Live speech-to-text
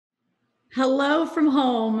Hello from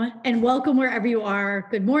home and welcome wherever you are.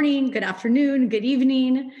 Good morning, good afternoon, good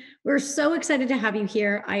evening. We're so excited to have you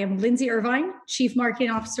here. I am Lindsay Irvine, Chief Marketing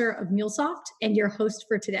Officer of MuleSoft and your host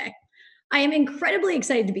for today. I am incredibly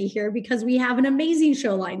excited to be here because we have an amazing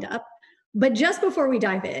show lined up. But just before we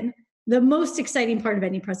dive in, the most exciting part of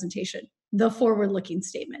any presentation, the forward-looking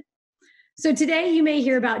statement. So today you may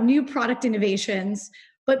hear about new product innovations,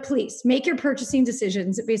 but please make your purchasing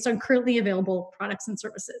decisions based on currently available products and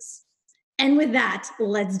services. And with that,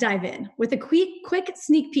 let's dive in with a quick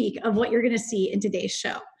sneak peek of what you're going to see in today's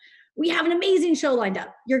show. We have an amazing show lined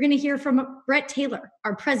up. You're going to hear from Brett Taylor,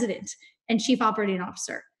 our president and chief operating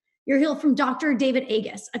officer. You'll hear from Dr. David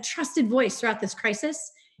Agus, a trusted voice throughout this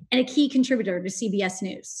crisis and a key contributor to CBS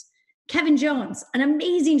News. Kevin Jones, an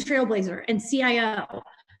amazing trailblazer and CIO of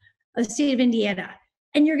the state of Indiana.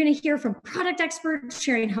 And you're going to hear from product experts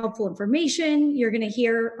sharing helpful information. You're going to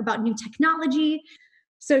hear about new technology.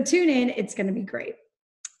 So tune in, it's going to be great.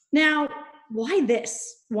 Now, why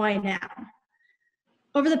this? Why now?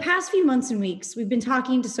 Over the past few months and weeks, we've been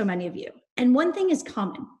talking to so many of you, and one thing is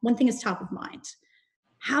common, one thing is top of mind.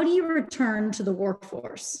 How do you return to the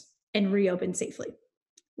workforce and reopen safely?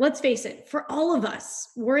 Let's face it, for all of us,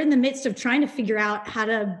 we're in the midst of trying to figure out how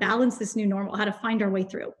to balance this new normal, how to find our way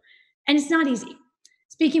through. And it's not easy.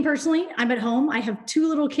 Speaking personally, I'm at home. I have 2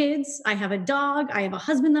 little kids. I have a dog. I have a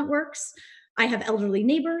husband that works. I have elderly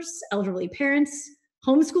neighbors, elderly parents,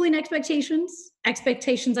 homeschooling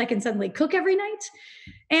expectations I can suddenly cook every night.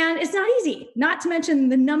 And it's not easy, not to mention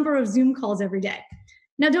the number of Zoom calls every day.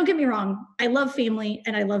 Now, don't get me wrong. I love family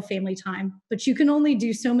and I love family time, but you can only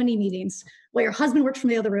do so many meetings while your husband works from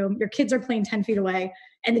the other room, your kids are playing 10 feet away,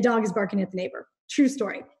 and the dog is barking at the neighbor. True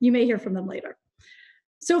story. You may hear from them later.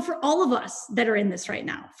 So for all of us that are in this right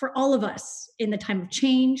now, for all of us in the time of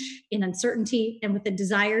change, in uncertainty, and with the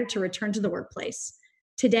desire to return to the workplace,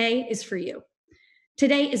 today is for you.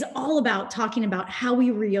 Today is all about talking about how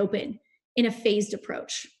we reopen in a phased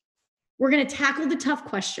approach. We're going to tackle the tough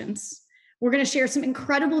questions. We're going to share some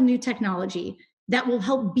incredible new technology that will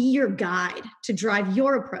help be your guide to drive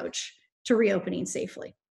your approach to reopening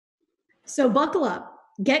safely. So buckle up,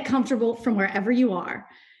 get comfortable from wherever you are.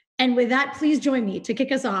 And with that, please join me to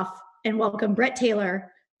kick us off and welcome Brett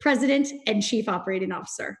Taylor, President and Chief Operating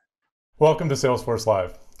Officer. Welcome to Salesforce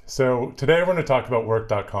Live. So today we're going to talk about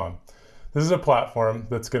Work.com. This is a platform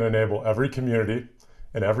that's going to enable every community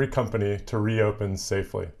and every company to reopen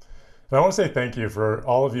safely. And I want to say thank you for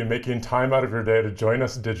all of you making time out of your day to join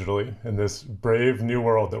us digitally in this brave new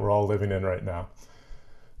world that we're all living in right now.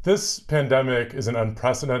 This pandemic is an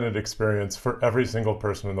unprecedented experience for every single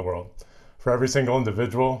person in the world. For every single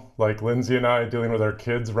individual, like Lindsay and I dealing with our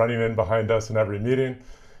kids running in behind us in every meeting,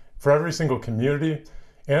 for every single community,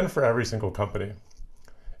 and for every single company.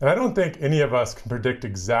 And I don't think any of us can predict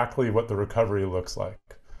exactly what the recovery looks like.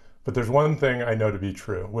 But there's one thing I know to be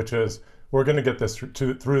true, which is we're going to get this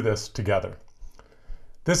through this together.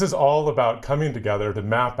 This is all about coming together to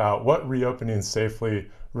map out what reopening safely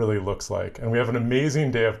really looks like. And we have an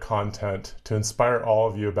amazing day of content to inspire all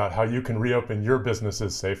of you about how you can reopen your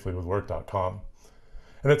businesses safely with Work.com.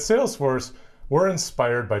 And at Salesforce, we're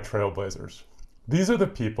inspired by trailblazers. These are the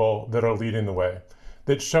people that are leading the way,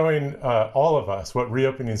 that's showing all of us what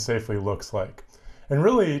reopening safely looks like, and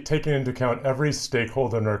really taking into account every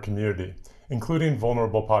stakeholder in our community, including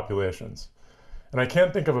vulnerable populations. And I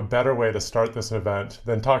can't think of a better way to start this event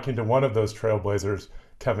than talking to one of those trailblazers,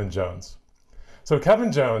 Kevin Jones. So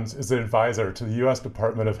Kevin Jones is the advisor to the U.S.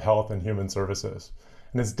 Department of Health and Human Services,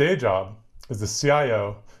 and his day job is the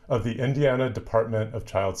CIO of the Indiana Department of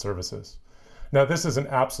Child Services. Now, this is an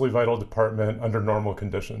absolutely vital department under normal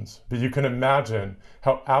conditions, but you can imagine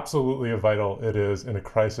how absolutely vital it is in a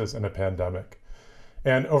crisis and a pandemic.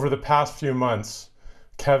 And over the past few months,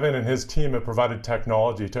 Kevin and his team have provided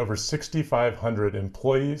technology to over 6,500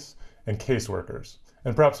 employees and caseworkers,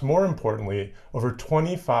 and perhaps more importantly, over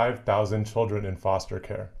 25,000 children in foster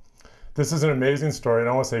care. This is an amazing story, and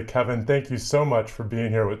I want to say, Kevin, thank you so much for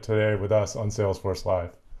being here today with us on Salesforce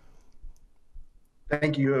Live.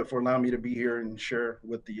 Thank you for allowing me to be here and share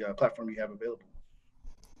with the platform you have available.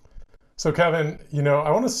 So Kevin,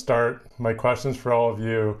 I want to start my questions for all of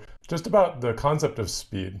you just about the concept of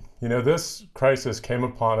speed. This crisis came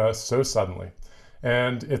upon us so suddenly.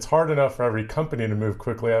 And it's hard enough for every company to move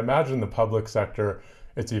quickly. I imagine the public sector,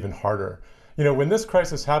 it's even harder. When this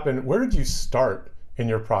crisis happened, where did you start in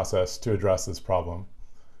your process to address this problem?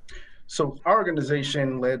 So our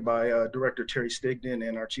organization, led by Director Terry Stigdon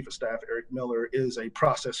and our Chief of Staff, Eric Miller, is a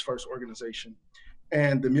process-first organization.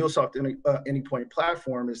 And the MuleSoft Anypoint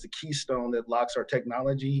platform is the keystone that locks our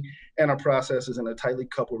technology and our processes in a tightly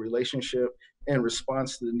coupled relationship in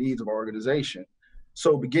response to the needs of our organization.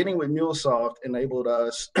 So beginning with MuleSoft enabled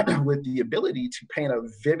us with the ability to paint a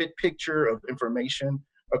vivid picture of information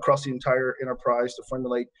across the entire enterprise to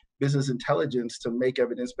formulate business intelligence to make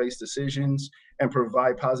evidence-based decisions and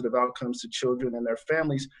provide positive outcomes to children and their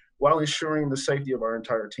families while ensuring the safety of our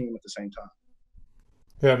entire team at the same time.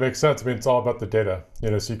 Yeah, it makes sense. I mean, it's all about the data,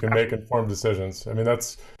 so you can make informed decisions. I mean,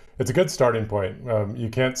 it's a good starting point. You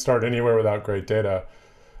can't start anywhere without great data.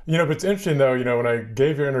 But it's interesting though, when I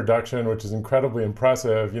gave your introduction, which is incredibly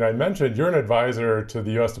impressive, I mentioned you're an advisor to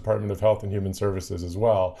the U.S. Department of Health and Human Services as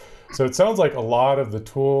well. So it sounds like a lot of the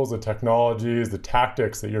tools, the technologies, the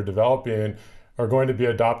tactics that you're developing are going to be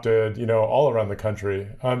adopted, all around the country.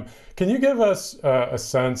 Can you give us a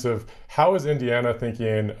sense of how is Indiana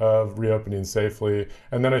thinking of reopening safely?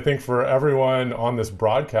 And then I think for everyone on this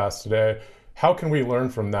broadcast today, how can we learn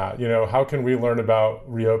from that? How can we learn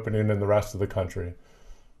about reopening in the rest of the country?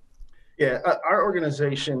 Yeah, our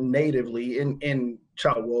organization natively in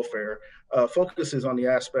child welfare focuses on the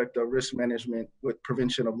aspect of risk management with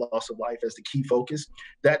prevention of loss of life as the key focus.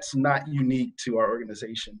 That's not unique to our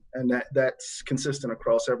organization, and that's consistent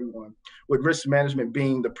across everyone, with risk management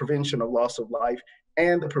being the prevention of loss of life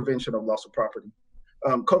and the prevention of loss of property.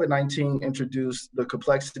 COVID-19 introduced the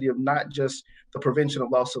complexity of not just the prevention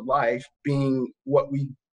of loss of life being what we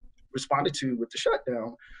responded to with the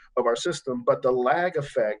shutdown of our system, but the lag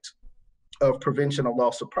effect of prevention of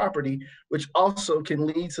loss of property, which also can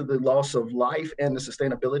lead to the loss of life and the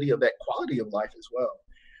sustainability of that quality of life as well.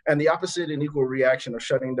 And the opposite and equal reaction of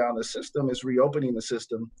shutting down the system is reopening the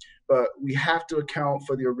system. But we have to account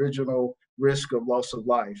for the original risk of loss of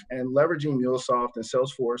life. And leveraging MuleSoft and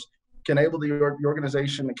Salesforce can enable the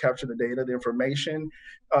organization to capture the data, the information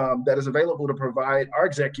that is available to provide our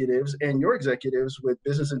executives and your executives with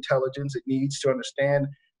business intelligence it needs to understand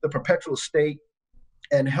the perpetual state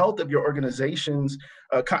and health of your organization's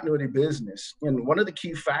continuity business. And one of the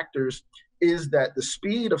key factors is that the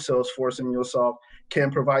speed of Salesforce and MuleSoft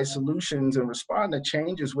can provide solutions and respond to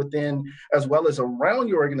changes within as well as around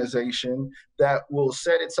your organization that will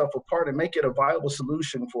set itself apart and make it a viable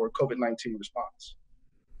solution for COVID-19 response.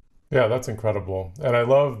 Yeah, that's incredible. And I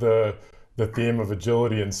love the theme of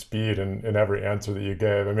agility and speed in every answer that you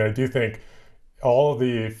gave. I mean, I do think all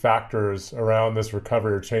the factors around this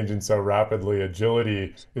recovery are changing so rapidly.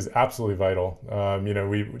 Agility is absolutely vital.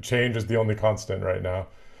 Change is the only constant right now.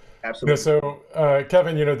 Absolutely.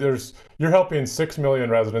 Kevin, you're helping 6 million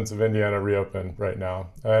residents of Indiana reopen right now.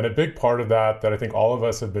 And a big part of that I think all of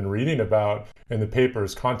us have been reading about in the paper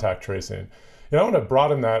is contact tracing. I want to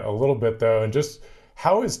broaden that a little bit though, and just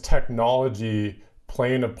how is technology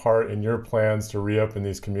playing a part in your plans to reopen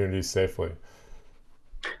these communities safely?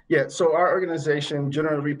 Yeah, so our organization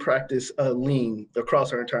generally practice lean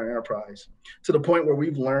across our entire enterprise to the point where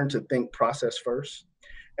we've learned to think process first.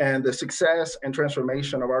 And the success and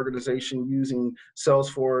transformation of our organization using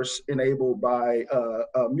Salesforce enabled by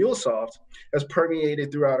MuleSoft has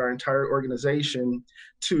permeated throughout our entire organization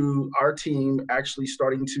to our team actually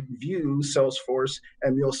starting to view Salesforce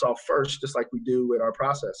and MuleSoft first, just like we do with our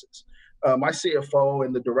processes. My CFO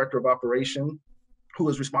and the director of operation who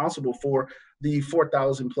is responsible for the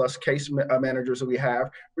 4,000 plus case managers that we have,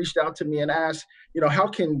 reached out to me and asked, how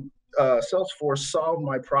can Salesforce solve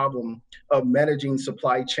my problem of managing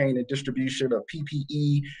supply chain and distribution of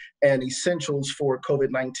PPE and essentials for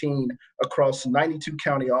COVID-19 across 92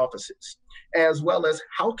 county offices? As well as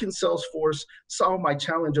how can Salesforce solve my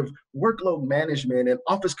challenge of workload management and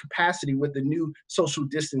office capacity with the new social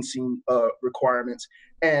distancing requirements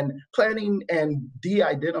and planning and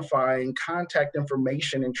de-identifying contact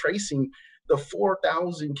information and tracing the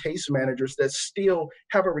 4,000 case managers that still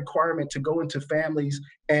have a requirement to go into families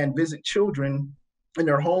and visit children in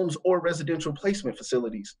their homes or residential placement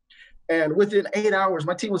facilities. And within 8 hours,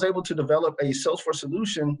 my team was able to develop a Salesforce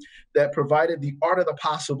solution that provided the art of the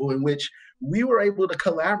possible, in which we were able to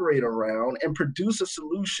collaborate around and produce a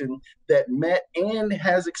solution that met and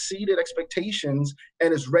has exceeded expectations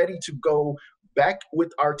and is ready to go back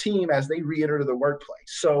with our team as they re-enter the workplace.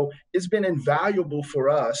 So it's been invaluable for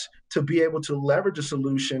us to be able to leverage a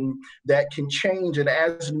solution that can change, and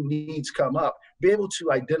as new needs come up, be able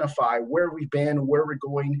to identify where we've been, where we're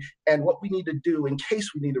going, and what we need to do in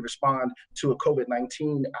case we need to respond to a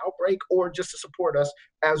COVID-19 outbreak or just to support us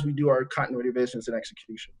as we do our continuity of business and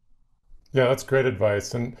execution. Yeah, that's great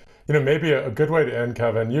advice. And maybe a good way to end,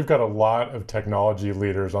 Kevin, you've got a lot of technology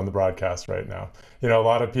leaders on the broadcast right now. A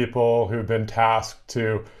lot of people who've been tasked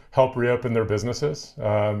to help reopen their businesses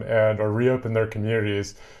or reopen their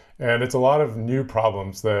communities. And it's a lot of new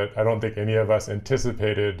problems that I don't think any of us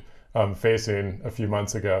anticipated facing a few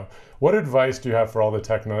months ago. What advice do you have for all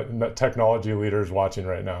the technology leaders watching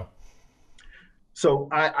right now? So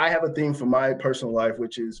I have a theme for my personal life,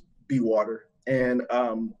 which is be water. And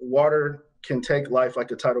water can take life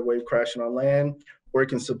like a tidal wave crashing on land, or it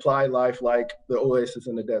can supply life like the oasis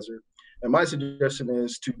in the desert. And my suggestion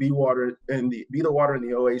is to be be the water in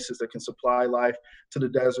the oasis that can supply life to the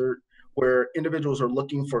desert, where individuals are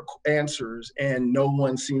looking for answers and no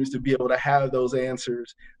one seems to be able to have those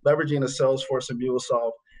answers. Leveraging a Salesforce and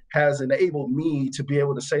MuleSoft has enabled me to be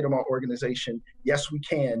able to say to my organization, yes, we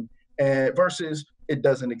can, and versus it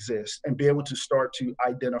doesn't exist, and be able to start to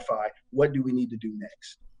identify what do we need to do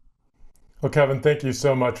next. Well, Kevin, thank you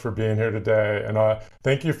so much for being here today. And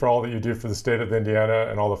thank you for all that you do for the state of Indiana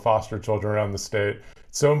and all the foster children around the state.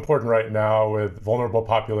 It's so important right now with vulnerable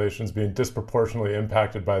populations being disproportionately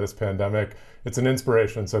impacted by this pandemic. It's an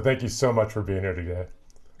inspiration. So thank you so much for being here today.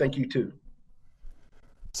 Thank you too.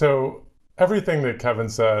 So everything that Kevin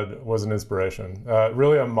said was an inspiration,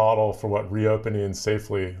 really a model for what reopening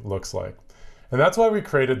safely looks like. And that's why we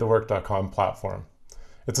created the Work.com platform.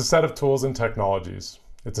 It's a set of tools and technologies.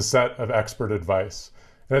 It's a set of expert advice,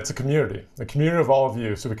 and it's a community of all of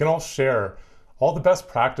you, so we can all share all the best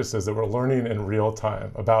practices that we're learning in real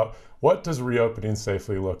time about what does reopening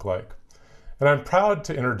safely look like. And I'm proud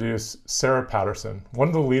to introduce Sarah Patterson, one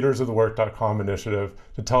of the leaders of the Work.com initiative,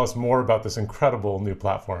 to tell us more about this incredible new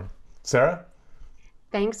platform. Sarah?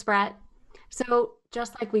 Thanks, Brett. So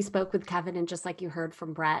just like we spoke with Kevin and just like you heard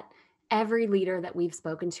from Brett, every leader that we've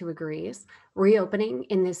spoken to agrees reopening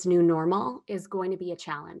in this new normal is going to be a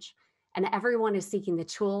challenge. And everyone is seeking the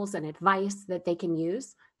tools and advice that they can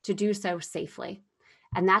use to do so safely.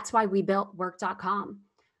 And that's why we built Work.com.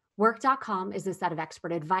 Work.com is a set of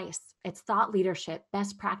expert advice. It's thought leadership,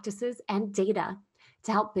 best practices, and data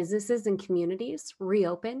to help businesses and communities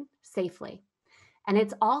reopen safely. And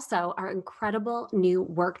it's also our incredible new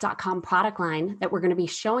Work.com product line that we're going to be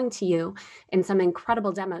showing to you in some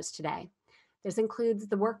incredible demos today. This includes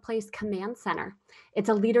the Workplace Command Center. It's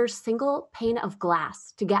a leader's single pane of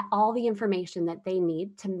glass to get all the information that they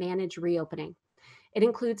need to manage reopening. It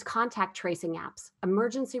includes contact tracing apps,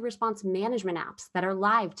 emergency response management apps that are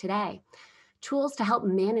live today, tools to help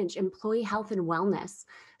manage employee health and wellness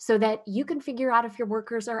so that you can figure out if your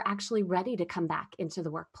workers are actually ready to come back into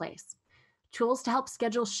the workplace. Tools to help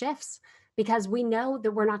schedule shifts, because we know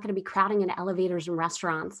that we're not going to be crowding in elevators and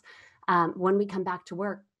restaurants when we come back to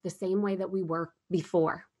work the same way that we were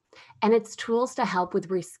before. And it's tools to help with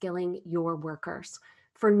reskilling your workers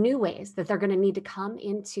for new ways that they're going to need to come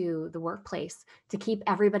into the workplace to keep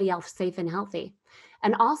everybody else safe and healthy.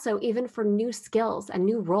 And also even for new skills and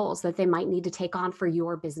new roles that they might need to take on for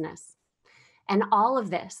your business. And all of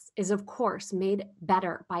this is, of course, made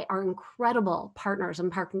better by our incredible partners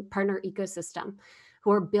and partner ecosystem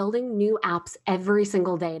who are building new apps every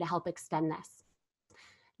single day to help extend this.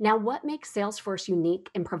 Now, what makes Salesforce unique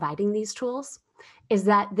in providing these tools is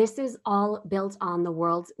that this is all built on the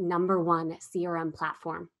world's #1 CRM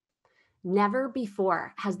platform. Never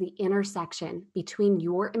before has the intersection between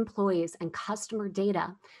your employees and customer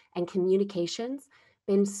data and communications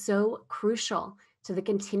been so crucial to the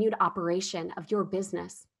continued operation of your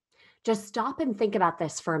business. Just stop and think about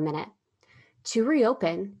this for a minute. To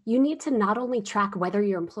reopen, you need to not only track whether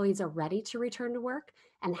your employees are ready to return to work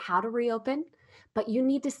and how to reopen, but you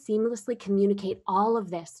need to seamlessly communicate all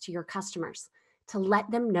of this to your customers to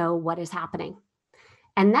let them know what is happening.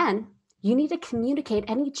 And then you need to communicate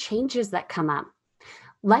any changes that come up.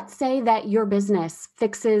 Let's say that your business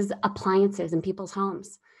fixes appliances in people's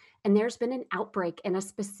homes, and there's been an outbreak in a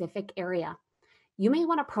specific area. You may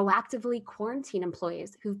want to proactively quarantine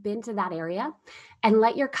employees who've been to that area and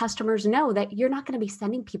let your customers know that you're not going to be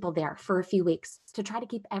sending people there for a few weeks to try to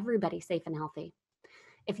keep everybody safe and healthy.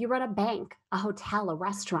 If you run a bank, a hotel, a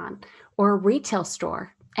restaurant, or a retail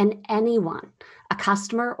store, and anyone, a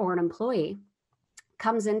customer or an employee,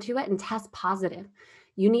 comes into it and tests positive,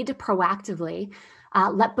 you need to proactively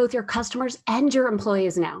let both your customers and your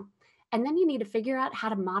employees know. And then you need to figure out how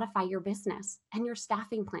to modify your business and your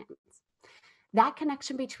staffing plans. That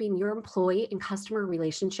connection between your employee and customer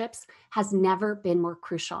relationships has never been more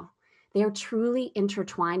crucial. They are truly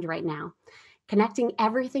intertwined right now. Connecting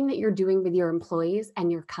everything that you're doing with your employees and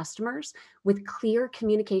your customers with clear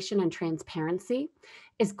communication and transparency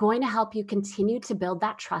is going to help you continue to build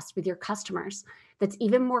that trust with your customers. That's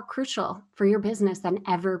even more crucial for your business than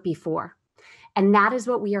ever before. And that is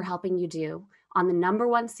what we are helping you do on the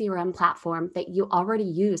 #1 CRM platform that you already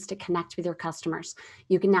use to connect with your customers.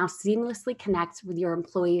 You can now seamlessly connect with your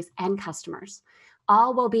employees and customers,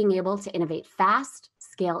 all while being able to innovate fast,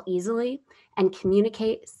 scale easily and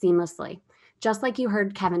communicate seamlessly, just like you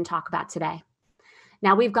heard Kevin talk about today.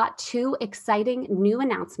 Now we've got two exciting new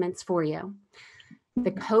announcements for you.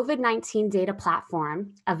 The COVID-19 data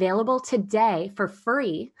platform, available today for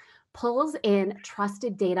free, pulls in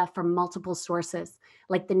trusted data from multiple sources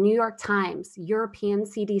like the New York Times, European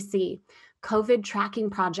CDC, COVID Tracking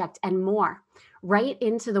Project, and more, right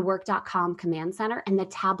into the Work.com command center and the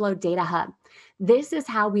Tableau Data Hub. This is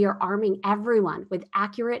how we are arming everyone with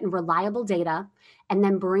accurate and reliable data and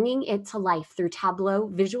then bringing it to life through Tableau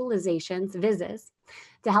visualizations, Vizzes,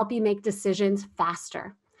 to help you make decisions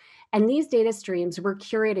faster. And these data streams, we're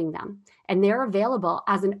curating them, and they're available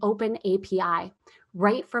as an open API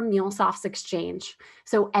right from MuleSoft's Exchange.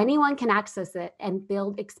 So anyone can access it and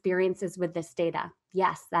build experiences with this data.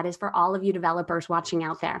 Yes, that is for all of you developers watching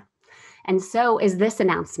out there. And so is this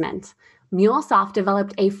announcement. MuleSoft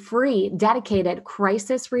developed a free, dedicated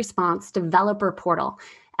crisis response developer portal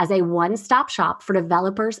as a one-stop shop for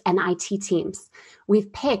developers and IT teams.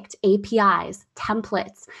 We've picked APIs,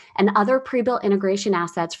 templates, and other pre-built integration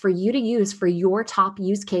assets for you to use for your top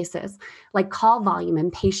use cases, like call volume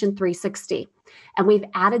and Patient 360. And we've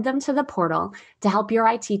added them to the portal to help your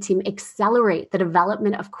IT team accelerate the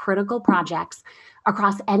development of critical projects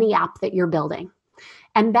across any app that you're building.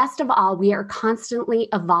 And best of all, we are constantly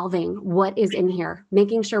evolving what is in here,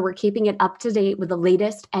 making sure we're keeping it up to date with the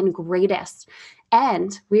latest and greatest.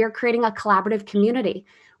 And we are creating a collaborative community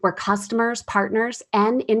where customers, partners,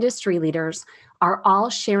 and industry leaders are all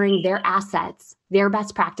sharing their assets, their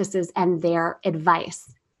best practices, and their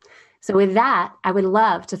advice. So with that, I would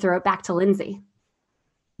love to throw it back to Lindsay.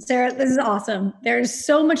 Sarah, this is awesome. There's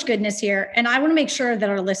so much goodness here. And I want to make sure that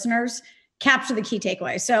our listeners capture the key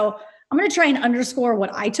takeaway. So I'm going to try and underscore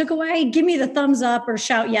what I took away. Give me the thumbs up or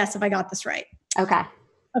shout yes if I got this right. Okay.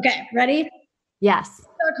 Okay, ready? Yes.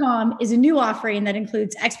 Work.com is a new offering that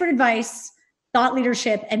includes expert advice, thought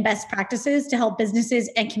leadership, and best practices to help businesses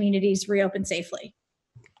and communities reopen safely.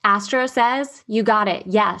 Astro says, you got it.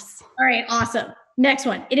 Yes. All right, awesome. Next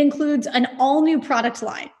one. It includes an all-new product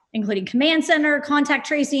line, including command center, contact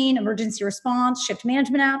tracing, emergency response, shift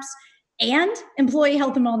management apps, and employee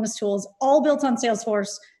health and wellness tools, all built on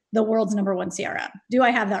Salesforce, the world's #1 CRM. Do I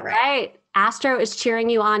have that right? Right. Astro is cheering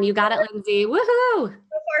you on. You got it, Lindsay. Woohoo. So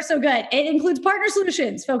far, so good. It includes partner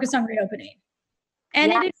solutions focused on reopening.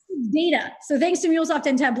 And It includes data. So thanks to MuleSoft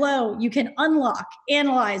and Tableau, you can unlock,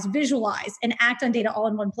 analyze, visualize, and act on data all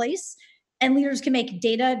in one place. And leaders can make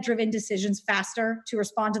data-driven decisions faster to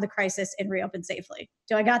respond to the crisis and reopen safely.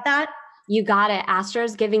 Do I got that? You got it.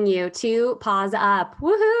 Astro's giving you 2 paws up.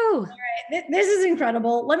 Woohoo. All right. This is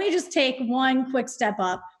incredible. Let me just take one quick step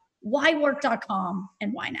up. Why Work.com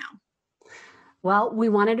and why now? Well, we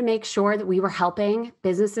wanted to make sure that we were helping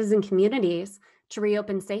businesses and communities to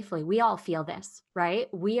reopen safely. We all feel this, right?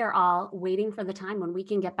 We are all waiting for the time when we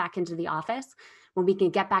can get back into the office, when we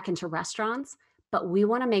can get back into restaurants, but we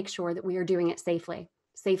want to make sure that we are doing it safely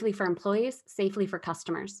for employees, safely for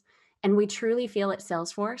customers. And we truly feel at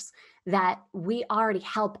Salesforce that we already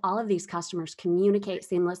help all of these customers communicate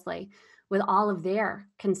seamlessly with all of their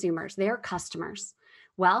consumers, their customers.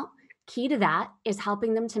 Well, key to that is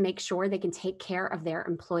helping them to make sure they can take care of their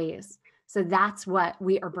employees. So that's what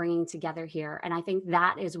we are bringing together here. And I think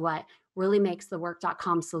that is what really makes the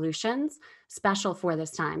Work.com solutions special for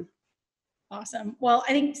this time. Awesome. Well,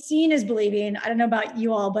 I think seeing is believing. I don't know about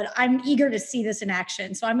you all, but I'm eager to see this in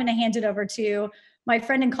action. So I'm going to hand it over to my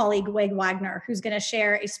friend and colleague, Wade Wagner, who's going to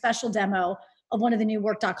share a special demo of one of the new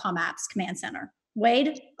Work.com apps, Command Center.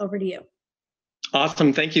 Wade, over to you.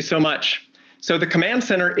 Awesome. Thank you so much. So the Command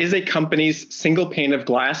Center is a company's single pane of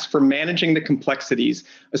glass for managing the complexities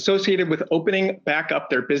associated with opening back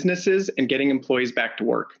up their businesses and getting employees back to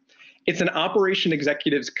work. It's an operation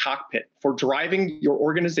executive's cockpit for driving your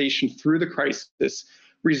organization through the crisis,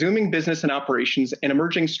 resuming business and operations, and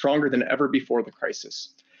emerging stronger than ever before the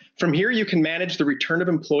crisis. From here, you can manage the return of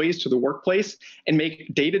employees to the workplace and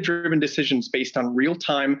make data-driven decisions based on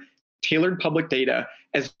real-time, tailored public data,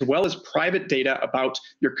 as well as private data about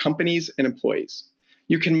your companies and employees.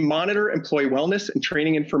 You can monitor employee wellness and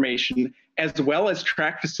training information, as well as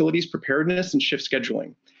track facilities preparedness and shift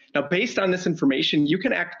scheduling. Now, based on this information, you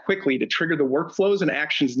can act quickly to trigger the workflows and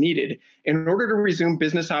actions needed in order to resume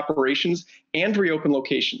business operations and reopen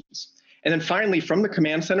locations. And then finally, from the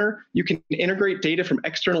Command Center, you can integrate data from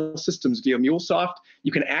external systems via MuleSoft.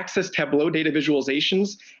 You can access Tableau data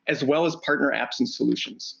visualizations, as well as partner apps and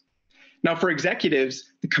solutions. Now, for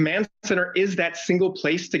executives, the Command Center is that single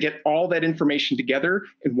place to get all that information together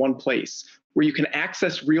in one place, where you can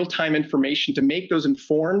access real-time information to make those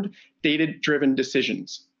informed, data-driven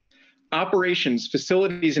decisions. operations,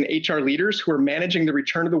 facilities, and HR leaders who are managing the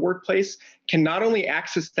return to the workplace can not only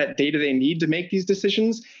access that data they need to make these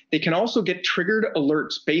decisions, they can also get triggered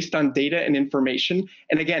alerts based on data and information,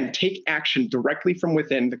 and again, take action directly from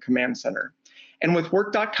within the command center. And with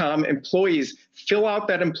Work.com, employees fill out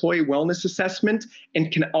that employee wellness assessment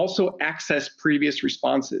and can also access previous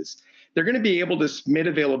responses. They're going to be able to submit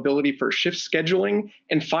availability for shift scheduling.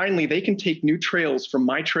 And finally, they can take new trails from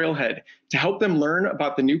My Trailhead to help them learn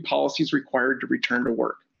about the new policies required to return to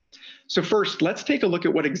work. So first, let's take a look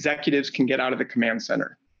at what executives can get out of the command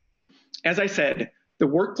center. As I said, the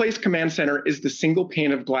Workplace Command Center is the single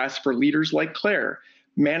pane of glass for leaders like Claire,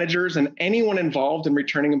 managers, and anyone involved in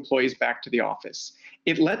returning employees back to the office.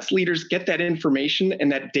 It lets leaders get that information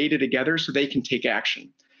and that data together so they can take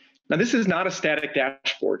action. Now, this is not a static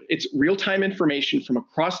dashboard. It's real-time information from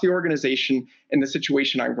across the organization and the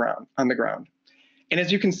situation on the ground. And as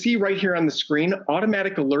you can see right here on the screen,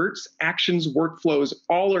 automatic alerts, actions, workflows,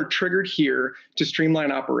 all are triggered here to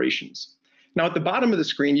streamline operations. Now, at the bottom of the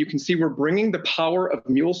screen, you can see we're bringing the power of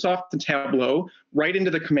MuleSoft and Tableau right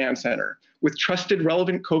into the command center with trusted,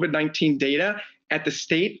 relevant COVID-19 data at the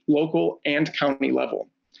state, local, and county level.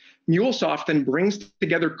 MuleSoft then brings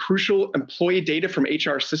together crucial employee data from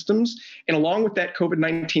HR systems, and along with that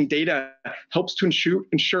COVID-19 data, helps to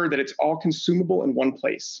ensure that it's all consumable in one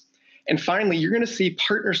place. And finally, you're going to see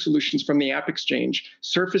partner solutions from the App Exchange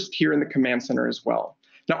surfaced here in the command center as well.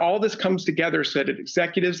 Now, all this comes together so that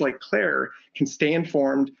executives like Claire can stay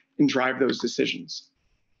informed and drive those decisions.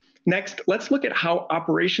 Next, let's look at how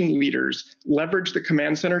operation leaders leverage the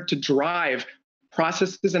command center to drive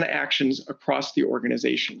processes and actions across the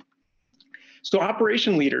organization. So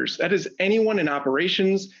operation leaders, that is anyone in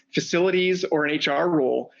operations, facilities, or an HR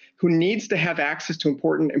role who needs to have access to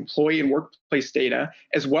important employee and workplace data,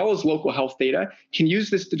 as well as local health data, can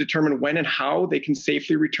use this to determine when and how they can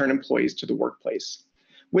safely return employees to the workplace.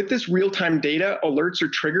 With this real-time data, alerts are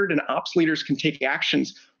triggered and ops leaders can take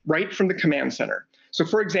actions right from the command center. So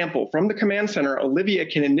for example, from the command center, Olivia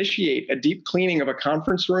can initiate a deep cleaning of a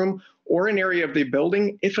conference room or an area of the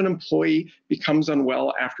building if an employee becomes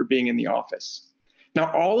unwell after being in the office.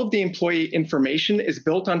 Now, all of the employee information is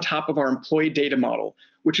built on top of our employee data model,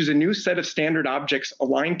 which is a new set of standard objects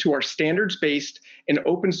aligned to our standards-based and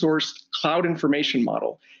open-source cloud information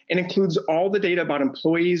model, and includes all the data about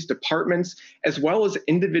employees, departments, as well as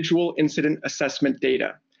individual incident assessment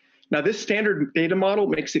data. Now, this standard data model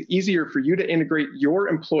makes it easier for you to integrate your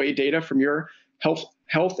employee data from your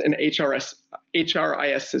health and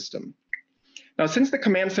HRIS system. Now, since the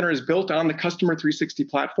command center is built on the Customer 360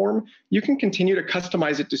 platform, you can continue to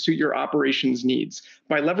customize it to suit your operations needs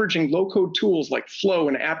by leveraging low-code tools like Flow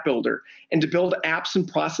and App Builder, and to build apps and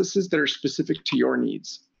processes that are specific to your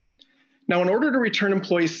needs. Now, in order to return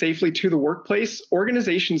employees safely to the workplace,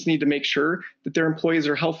 organizations need to make sure that their employees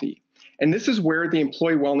are healthy. And this is where the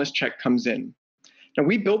employee wellness check comes in. Now,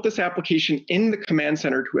 we built this application in the command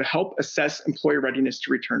center to help assess employee readiness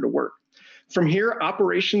to return to work. From here,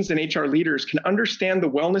 operations and HR leaders can understand the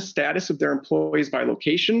wellness status of their employees by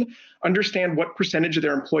location, understand what percentage of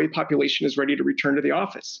their employee population is ready to return to the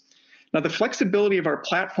office. Now, the flexibility of our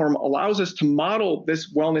platform allows us to model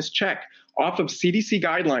this wellness check off of CDC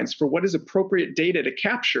guidelines for what is appropriate data to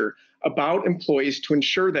capture about employees to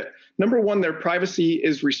ensure that, number one, their privacy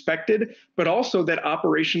is respected, but also that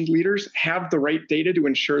operations leaders have the right data to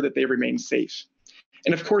ensure that they remain safe.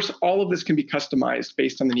 And of course, all of this can be customized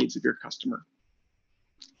based on the needs of your customer.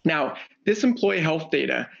 Now, this employee health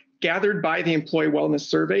data gathered by the employee wellness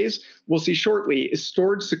surveys we'll see shortly is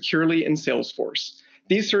stored securely in Salesforce.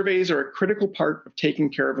 These surveys are a critical part of taking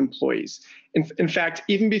care of employees. In fact,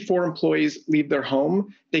 even before employees leave their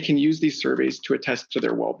home, they can use these surveys to attest to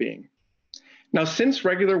their well-being. Now, since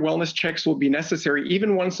regular wellness checks will be necessary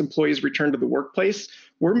even once employees return to the workplace,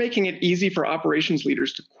 we're making it easy for operations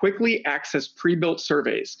leaders to quickly access pre-built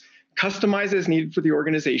surveys, customize as needed for the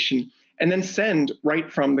organization, and then send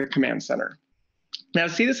right from the command center. Now, to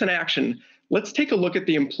see this in action, let's take a look at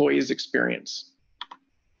the employee's experience.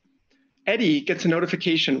 Eddie gets a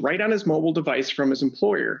notification right on his mobile device from his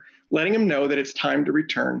employer, letting him know that it's time to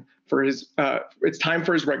return for his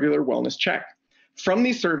regular wellness check. From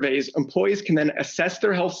these surveys, employees can then assess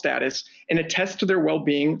their health status and attest to their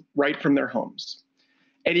well-being right from their homes.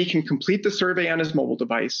 Eddie can complete the survey on his mobile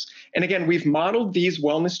device. And again, we've modeled these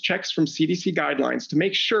wellness checks from CDC guidelines to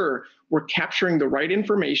make sure we're capturing the right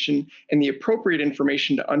information and the appropriate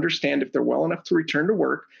information to understand if they're well enough to return to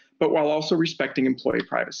work, but while also respecting employee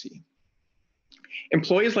privacy.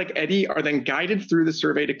 Employees like Eddie are then guided through the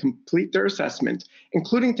survey to complete their assessment,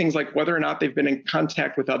 including things like whether or not they've been in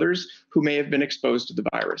contact with others who may have been exposed to the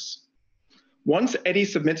virus. Once Eddie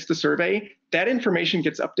submits the survey, that information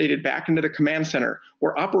gets updated back into the command center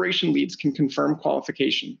where operation leads can confirm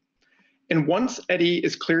qualification. And once Eddie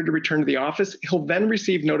is cleared to return to the office, he'll then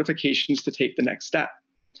receive notifications to take the next step.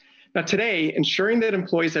 Now today, ensuring that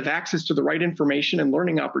employees have access to the right information and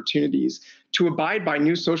learning opportunities to abide by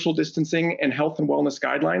new social distancing and health and wellness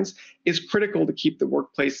guidelines is critical to keep the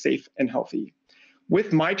workplace safe and healthy.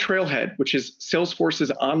 With My Trailhead, which is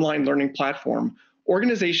Salesforce's online learning platform,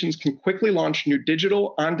 organizations can quickly launch new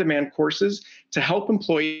digital on-demand courses to help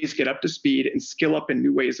employees get up to speed and skill up in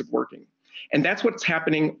new ways of working. And that's what's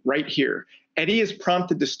happening right here. Eddie is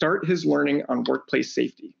prompted to start his learning on workplace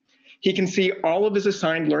safety. He can see all of his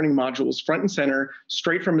assigned learning modules front and center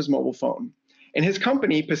straight from his mobile phone. And his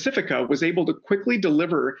company, Pacifica, was able to quickly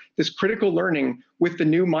deliver this critical learning with the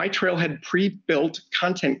new My Trailhead pre-built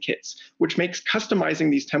content kits, which makes customizing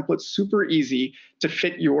these templates super easy to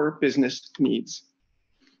fit your business needs.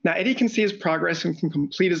 Now, Eddie can see his progress and can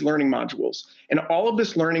complete his learning modules. And all of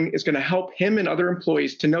this learning is going to help him and other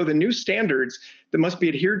employees to know the new standards that must be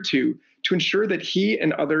adhered to ensure that he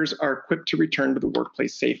and others are equipped to return to the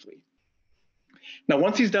workplace safely. Now,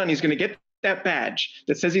 once he's done, he's going to get that badge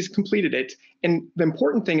that says he's completed it. And the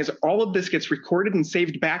important thing is all of this gets recorded and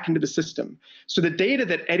saved back into the system. So the data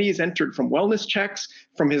that Eddie has entered from wellness checks,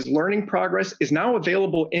 from his learning progress, is now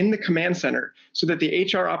available in the command center so that the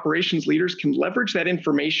HR operations leaders can leverage that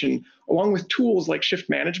information along with tools like shift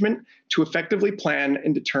management to effectively plan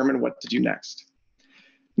and determine what to do next.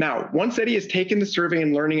 Now, once Eddie has taken the survey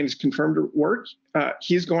and learning and is confirmed to work,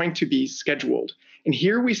 he's going to be scheduled. And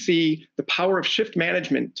here we see the power of shift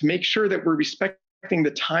management to make sure that we're respecting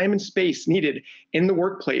the time and space needed in the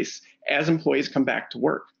workplace as employees come back to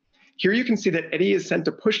work. Here you can see that Eddie has sent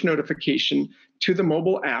a push notification to the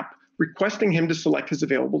mobile app requesting him to select his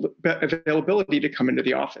availability to come into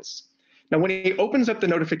the office. Now, when he opens up the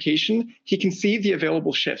notification, he can see the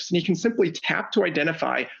available shifts, and he can simply tap to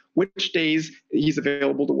identify which days he's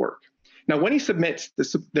available to work. Now, when he submits,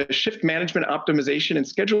 the shift management optimization and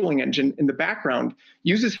scheduling engine in the background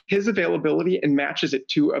uses his availability and matches it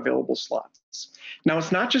to available slots. Now,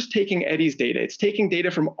 it's not just taking Eddie's data, it's taking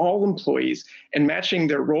data from all employees and matching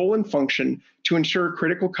their role and function to ensure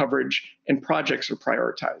critical coverage and projects are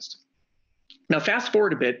prioritized. Now, fast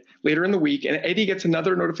forward a bit later in the week, and Eddie gets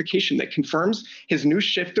another notification that confirms his new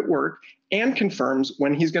shift at work and confirms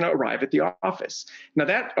when he's going to arrive at the office. Now,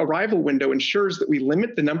 that arrival window ensures that we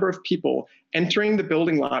limit the number of people entering the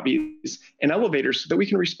building lobbies and elevators so that we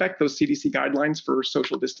can respect those CDC guidelines for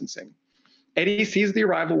social distancing. Eddie sees the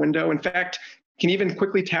arrival window, in fact, can even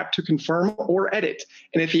quickly tap to confirm or edit.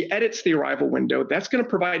 And if he edits the arrival window, that's going to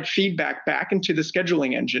provide feedback back into the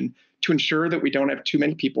scheduling engine to ensure that we don't have too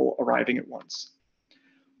many people arriving at once.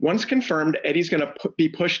 Once confirmed, Eddie's going to be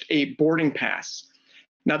pushed a boarding pass.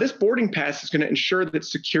 Now, this boarding pass is going to ensure that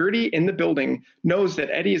security in the building knows that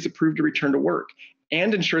Eddie is approved to return to work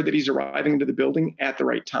and ensure that he's arriving into the building at the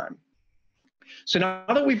right time. So now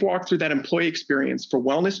that we've walked through that employee experience for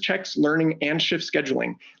wellness checks, learning, and shift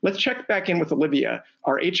scheduling, let's check back in with Olivia,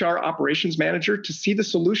 our HR operations manager, to see the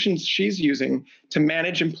solutions she's using to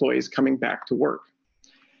manage employees coming back to work.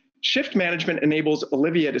 Shift management enables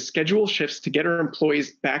Olivia to schedule shifts to get her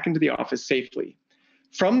employees back into the office safely.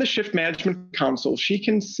 From the shift management console, she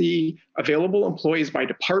can see available employees by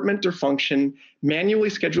department or function, manually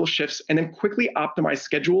schedule shifts, and then quickly optimize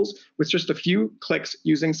schedules with just a few clicks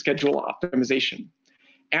using schedule optimization.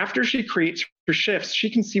 After she creates her shifts, she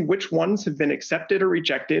can see which ones have been accepted or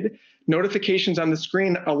rejected. Notifications on the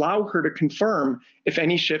screen allow her to confirm if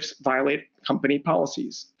any shifts violate company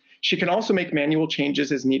policies. She can also make manual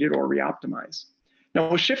changes as needed or re-optimize. Now,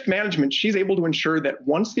 with shift management, she's able to ensure that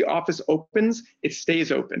once the office opens, it stays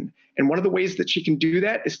open. And one of the ways that she can do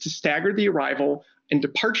that is to stagger the arrival and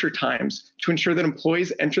departure times to ensure that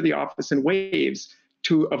employees enter the office in waves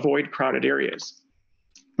to avoid crowded areas.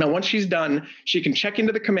 Now, once she's done, she can check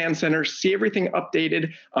into the command center, see everything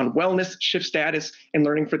updated on wellness, shift status, and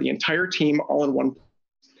learning for the entire team all in one place.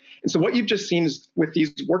 And so what you've just seen is with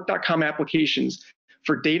these work.com applications,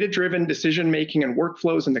 for data-driven decision-making and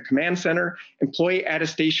workflows in the command center, employee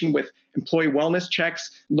attestation with employee wellness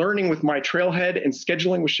checks, learning with My Trailhead, and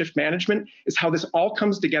scheduling with shift management is how this all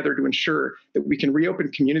comes together to ensure that we can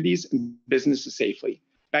reopen communities and businesses safely.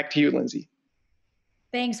 Back to you, Lindsay.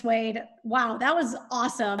 Thanks, Wade. Wow, that was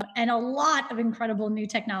awesome. And a lot of incredible new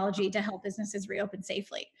technology to help businesses reopen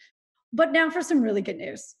safely. But now for some really good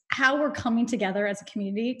news, how we're coming together as a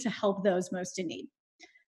community to help those most in need.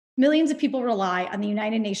 Millions of people rely on the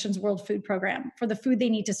United Nations World Food Program for the food they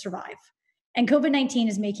need to survive, and COVID-19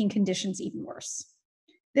 is making conditions even worse.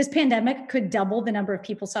 This pandemic could double the number of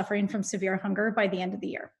people suffering from severe hunger by the end of the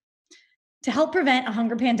year. To help prevent a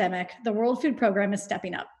hunger pandemic, the World Food Program is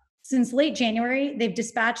stepping up. Since late January, they've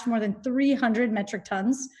dispatched more than 300 metric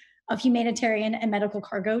tons of humanitarian and medical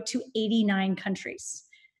cargo to 89 countries.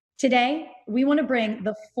 Today, we want to bring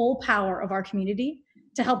the full power of our community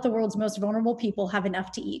to help the world's most vulnerable people have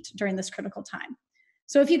enough to eat during this critical time.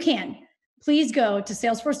 So if you can, please go to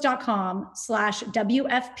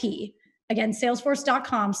salesforce.com/WFP. Again,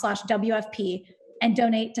 salesforce.com/WFP, and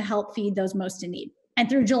donate to help feed those most in need. And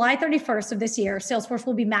through July 31st of this year, Salesforce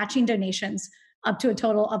will be matching donations up to a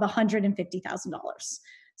total of $150,000.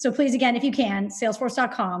 So please, again, if you can,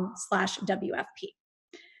 salesforce.com/WFP.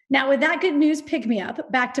 Now, with that good news pick me up,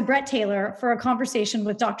 back to Brett Taylor for a conversation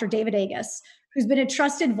with Dr. David Agus, who's been a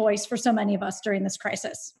trusted voice for so many of us during this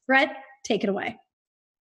crisis. Brett, take it away.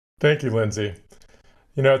 Thank you, Lindsay.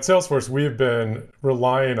 At Salesforce, we've been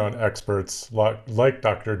relying on experts like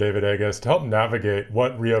Dr. David Agus to help navigate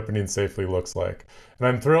what reopening safely looks like. And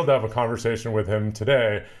I'm thrilled to have a conversation with him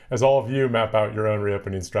today as all of you map out your own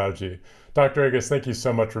reopening strategy. Dr. Agus, thank you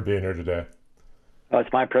so much for being here today. Oh,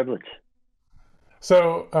 it's my privilege.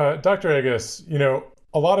 So, Dr. Agus,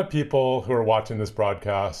 a lot of people who are watching this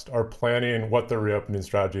broadcast are planning what their reopening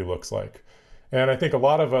strategy looks like. And I think a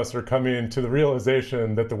lot of us are coming to the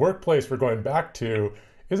realization that the workplace we're going back to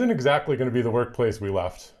isn't exactly going to be the workplace we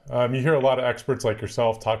left. You hear a lot of experts like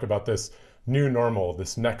yourself talk about this new normal,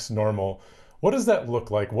 this next normal. What does that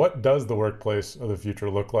look like? What does the workplace of the future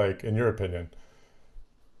look like, in your opinion?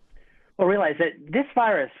 Well, realize that this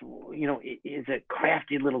virus, is a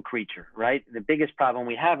crafty little creature, right? The biggest problem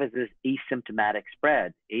we have is this asymptomatic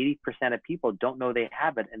spread. 80% of people don't know they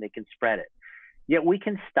have it and they can spread it. Yet we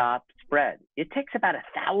can stop spread. It takes about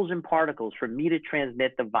 1,000 particles for me to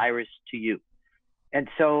transmit the virus to you. And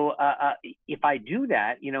so if I do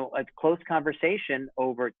that, a close conversation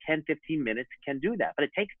over 10, 15 minutes can do that, but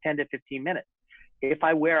it takes 10 to 15 minutes. If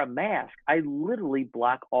I wear a mask, I literally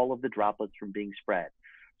block all of the droplets from being spread.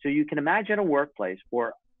 So you can imagine a workplace,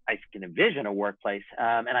 or I can envision a workplace,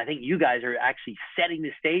 and I think you guys are actually setting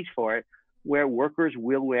the stage for it, where workers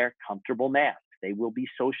will wear comfortable masks. They will be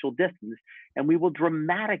social distance, and we will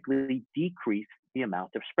dramatically decrease the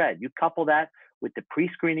amount of spread. You couple that with the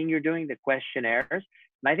pre-screening you're doing, the questionnaires,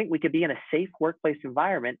 and I think we could be in a safe workplace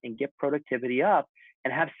environment and get productivity up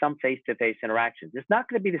and have some face-to-face interactions. It's not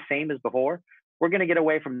going to be the same as before. We're going to get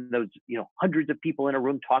away from those, hundreds of people in a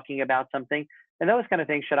room talking about something, and those kind of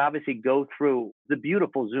things should obviously go through the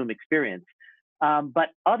beautiful Zoom experience. But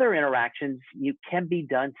other interactions can be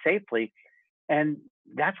done safely, and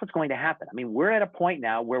that's what's going to happen. I mean, we're at a point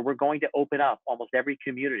now where we're going to open up almost every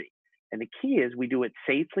community. And the key is we do it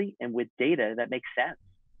safely and with data that makes sense.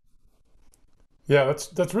 Yeah,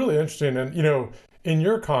 that's really interesting. And, in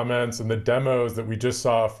your comments and the demos that we just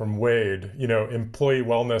saw from Wade, employee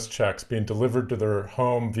wellness checks being delivered to their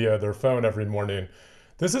home via their phone every morning.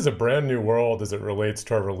 This is a brand new world as it relates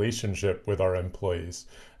to our relationship with our employees.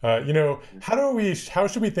 How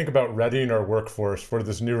should we think about readying our workforce for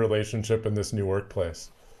this new relationship and this new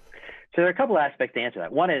workplace? So there are a couple of aspects to answer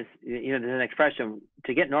that. One is, there's an expression,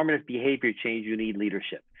 to get normative behavior change, you need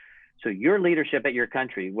leadership. So your leadership at your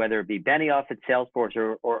country, whether it be Benioff at Salesforce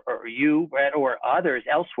or you, Brett, or others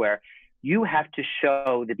elsewhere, you have to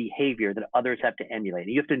show the behavior that others have to emulate.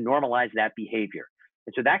 You have to normalize that behavior.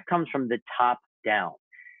 And so that comes from the top down.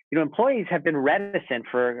 Employees have been reticent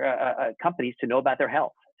for companies to know about their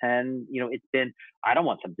health. And, it's been, I don't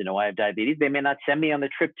want them to know I have diabetes. They may not send me on the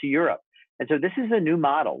trip to Europe. And so this is a new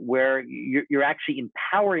model where you're actually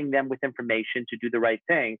empowering them with information to do the right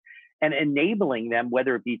thing and enabling them,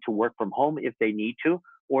 whether it be to work from home if they need to,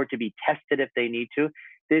 or to be tested if they need to.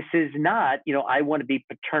 This is not, I want to be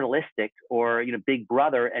paternalistic or, big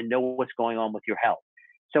brother and know what's going on with your health.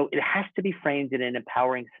 So it has to be framed in an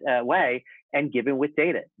empowering way and given with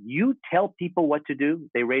data. You tell people what to do,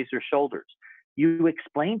 they raise their shoulders. You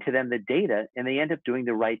explain to them the data and they end up doing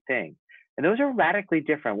the right thing. And those are radically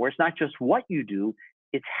different, where it's not just what you do,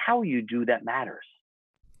 it's how you do that matters.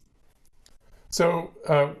 So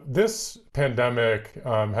this pandemic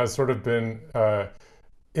has sort of been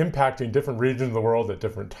impacting different regions of the world at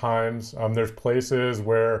different times. There's places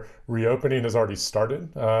where reopening has already started.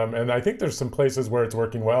 And I think there's some places where it's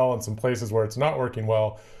working well and some places where it's not working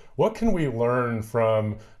well. What can we learn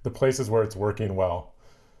from the places where it's working well?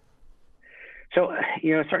 So,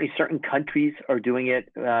 certainly certain countries are doing it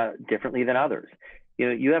differently than others.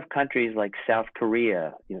 You have countries like South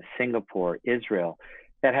Korea, Singapore, Israel,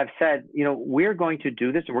 that have said, we're going to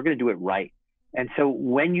do this and we're going to do it right. And so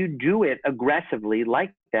when you do it aggressively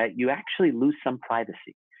like that, you actually lose some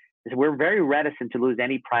privacy. So we're very reticent to lose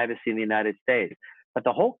any privacy in the United States. But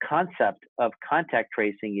the whole concept of contact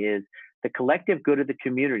tracing is The collective good of the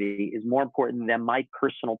community is more important than my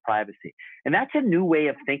personal privacy. And that's a new way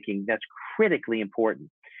of thinking that's critically important.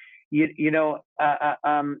 We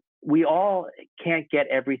all can't get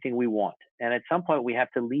everything we want. And at some point, we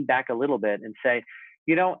have to lean back a little bit and say,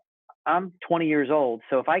 I'm 20 years old,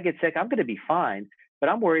 so if I get sick, I'm going to be fine. But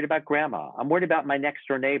I'm worried about grandma. I'm worried about my next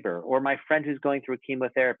door neighbor or my friend who's going through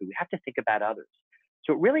chemotherapy. We have to think about others.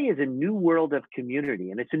 So it really is a new world of community,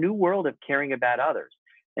 and it's a new world of caring about others.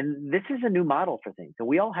 And this is a new model for things. And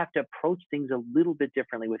we all have to approach things a little bit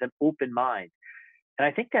differently with an open mind. And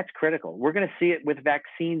I think that's critical. We're going to see it with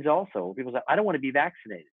vaccines also. People say, I don't want to be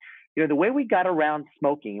vaccinated. The way we got around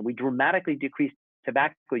smoking and we dramatically decreased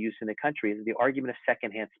tobacco use in the country is the argument of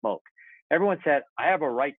secondhand smoke. Everyone said, I have a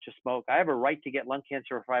right to smoke. I have a right to get lung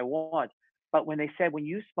cancer if I want. But when they said, when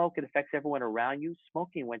you smoke, it affects everyone around you,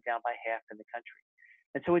 smoking went down by half in the country.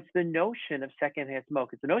 And so it's the notion of secondhand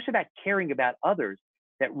smoke. It's the notion about caring about others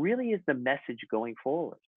that really is the message going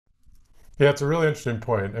forward. Yeah, it's a really interesting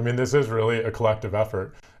point. I mean, this is really a collective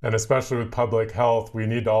effort. And especially with public health, we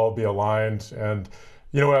need to all be aligned. And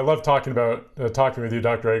what I love talking with you,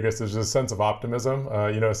 Dr. Agus, is just a sense of optimism,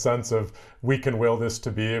 a sense of we can will this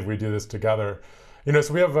to be if we do this together.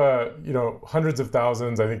 So we have, hundreds of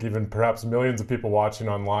thousands, I think even perhaps millions of people watching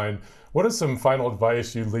online. What is some final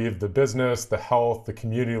advice you leave the business, the health, the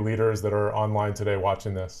community leaders that are online today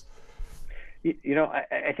watching this?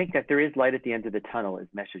 I think that there is light at the end of the tunnel is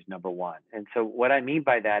message number one. And so what I mean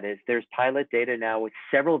by that is there's pilot data now with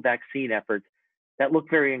several vaccine efforts that look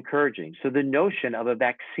very encouraging. So the notion of a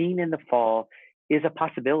vaccine in the fall is a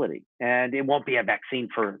possibility. And it won't be a vaccine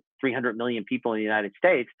for 300 million people in the United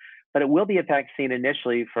States, but it will be a vaccine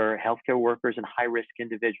initially for healthcare workers and high-risk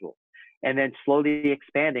individuals, and then slowly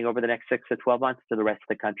expanding over the next 6 to 12 months to the rest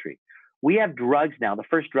of the country. We have drugs now. The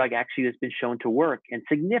first drug actually has been shown to work and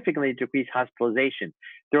significantly decrease hospitalization.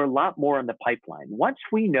 There are a lot more in the pipeline. Once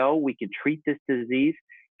we know we can treat this disease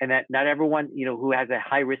and that not everyone, who has a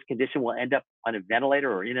high risk condition will end up on a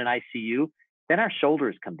ventilator or in an ICU, then our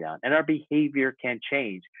shoulders come down and our behavior can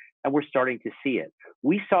change. And we're starting to see it.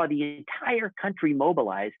 We saw the entire country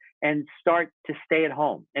mobilize and start to stay at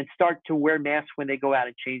home and start to wear masks when they go out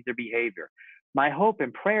and change their behavior. My hope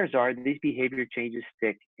and prayers are these behavior changes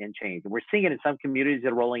stick and change. And we're seeing it in some communities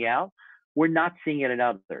that are rolling out. We're not seeing it in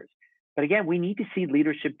others. But again, we need to see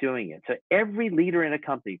leadership doing it. So every leader in a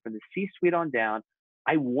company, from the C-suite on down,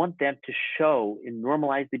 I want them to show and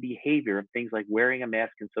normalize the behavior of things like wearing a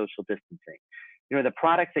mask and social distancing. The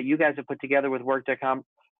products that you guys have put together with work.com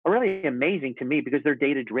are really amazing to me because they're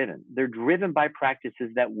data driven. They're driven by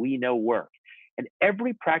practices that we know work. And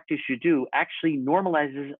every practice you do actually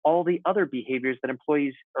normalizes all the other behaviors that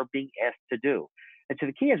employees are being asked to do. And so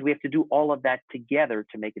the key is we have to do all of that together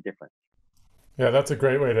to make a difference. Yeah, that's a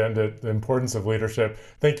great way to end it. The importance of leadership.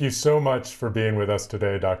 Thank you so much for being with us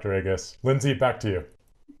today, Dr. Agus. Lindsay, back to you.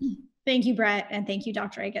 Thank you, Brett. And thank you,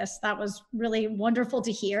 Dr. Agus. That was really wonderful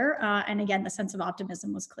to hear. And again, the sense of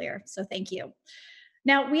optimism was clear. So thank you.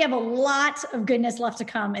 Now, we have a lot of goodness left to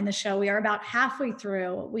come in the show. We are about halfway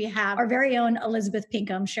through. We have our very own Elizabeth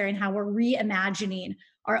Pinkham sharing how we're reimagining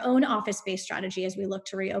our own office-based strategy as we look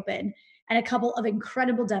to reopen, and a couple of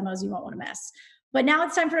incredible demos you won't want to miss. But now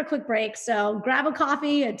it's time for a quick break. So grab a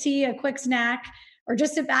coffee, a tea, a quick snack, or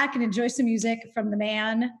just sit back and enjoy some music from the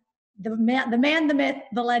man, the myth,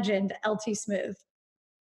 the legend, LT Smooth.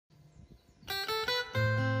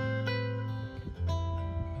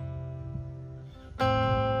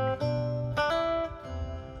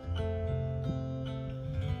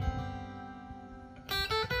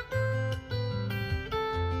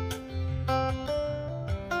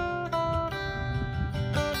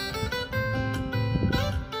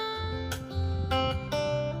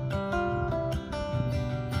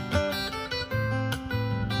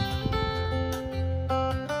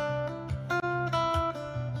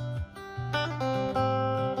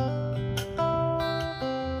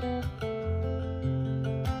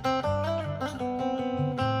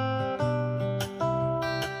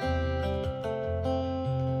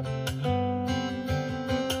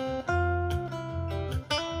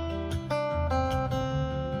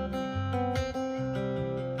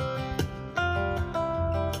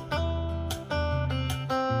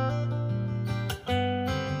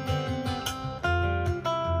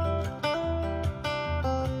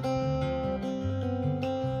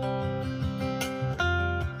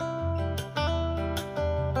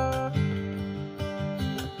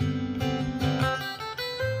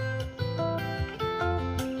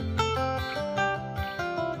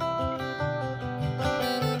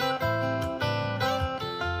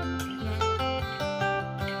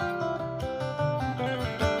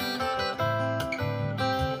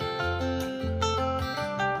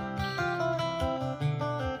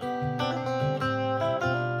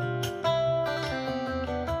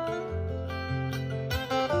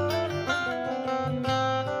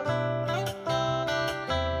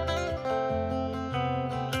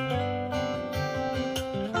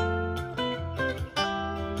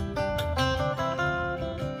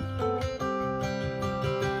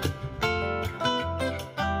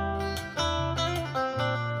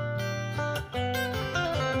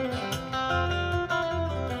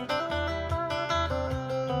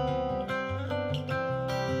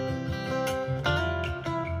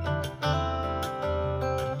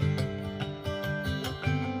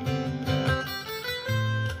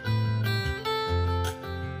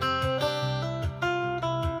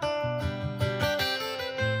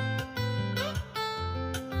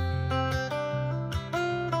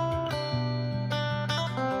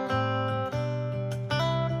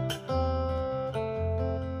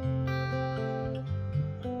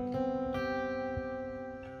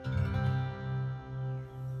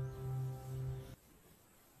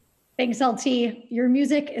 Thanks, LT. Your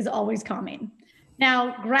music is always calming.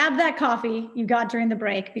 Now, grab that coffee you got during the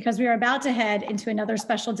break because we are about to head into another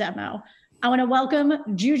special demo. I want to welcome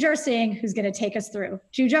Jujar Singh, who's going to take us through.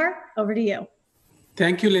 Jujar, over to you.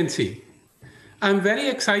 Thank you, Lindsay. I'm very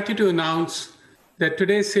excited to announce that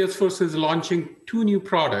today Salesforce is launching 2 new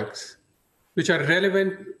products which are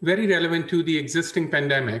very relevant to the existing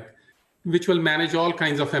pandemic, which will manage all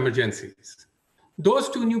kinds of emergencies. Those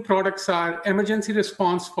 2 new products are emergency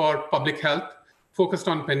response for public health, focused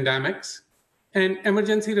on pandemics, and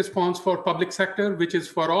emergency response for public sector, which is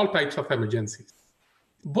for all types of emergencies.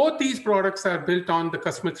 Both these products are built on the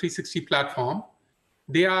Customer 360 platform.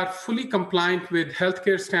 They are fully compliant with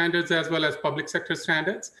healthcare standards as well as public sector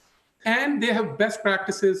standards, and they have best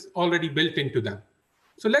practices already built into them.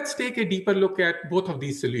 So let's take a deeper look at both of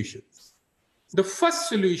these solutions. The first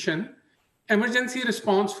solution, emergency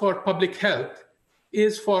response for public health,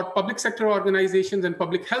 is for public sector organizations and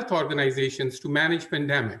public health organizations to manage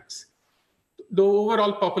pandemics, the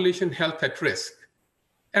overall population health at risk.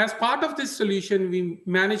 As part of this solution, we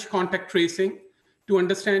manage contact tracing to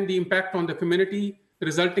understand the impact on the community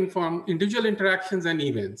resulting from individual interactions and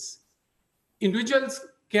events. Individuals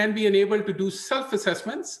can be enabled to do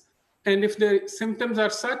self-assessments, and if the symptoms are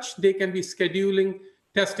such, they can be scheduling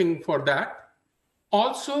testing for that.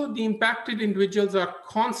 Also, the impacted individuals are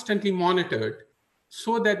constantly monitored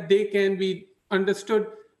so that they can be understood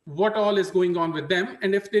what all is going on with them.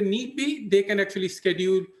 And if they need be, they can actually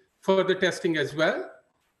schedule further testing as well.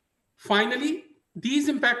 Finally, these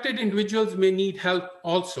impacted individuals may need help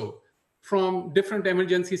also from different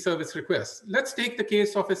emergency service requests. Let's take the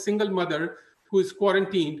case of a single mother who is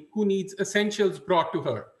quarantined, who needs essentials brought to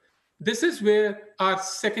her. This is where our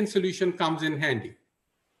second solution comes in handy.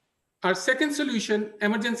 Our second solution,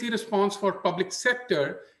 emergency response for public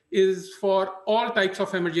sector, is for all types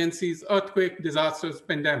of emergencies, earthquake, disasters,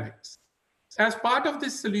 pandemics. As part of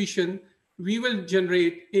this solution, we will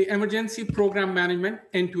generate an emergency program management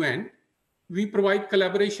end-to-end. We provide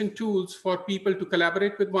collaboration tools for people to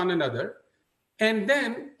collaborate with one another, and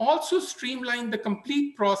then also streamline the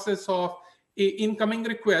complete process of an incoming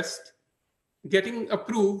request getting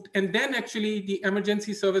approved, and then actually the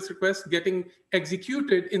emergency service request getting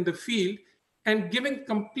executed in the field and giving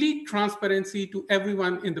complete transparency to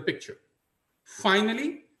everyone in the picture.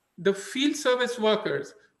 Finally, the field service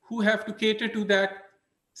workers who have to cater to that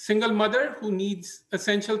single mother who needs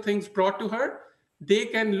essential things brought to her, they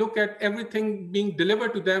can look at everything being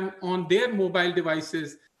delivered to them on their mobile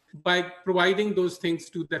devices by providing those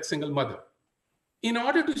things to that single mother. In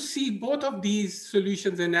order to see both of these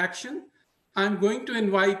solutions in action, I'm going to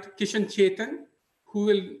invite Kishan Chetan, who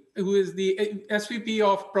is the SVP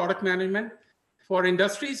of Product Management for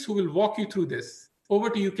Industries, who will walk you through this. Over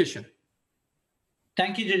to you, Kishan.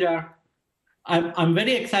 Thank you, Jujar. I'm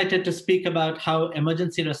very excited to speak about how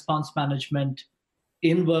emergency response management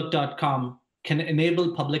in work.com can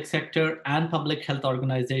enable public sector and public health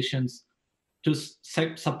organizations to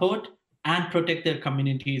support and protect their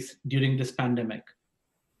communities during this pandemic.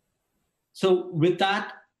 So with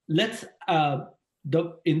that, let's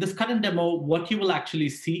in this current demo, what you will actually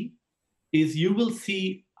see is you will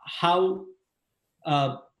see how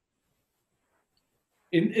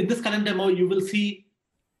in this current demo, you will see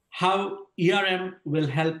how ERM will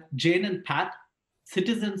help Jane and Pat,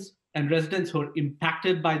 citizens and residents who are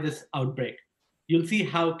impacted by this outbreak. You'll see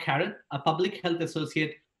how Karen, a public health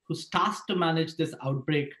associate who's tasked to manage this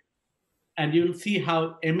outbreak, and you'll see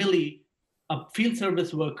how Emily, a field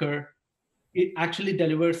service worker, it actually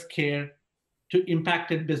delivers care to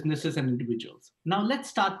impacted businesses and individuals. Now let's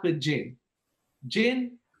start with Jane.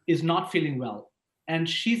 Jane is not feeling well, and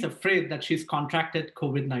she's afraid that she's contracted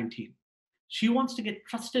COVID-19. She wants to get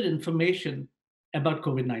trusted information about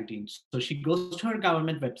COVID-19. So she goes to her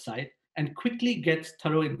government website and quickly gets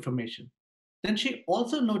thorough information. Then she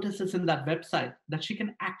also notices in that website that she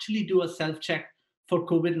can actually do a self-check for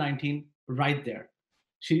COVID-19 right there.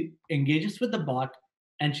 She engages with the bot,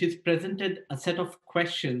 and she's presented a set of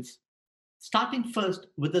questions, starting first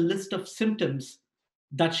with a list of symptoms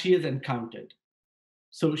that she has encountered.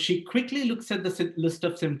 So she quickly looks at the list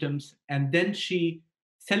of symptoms, and then she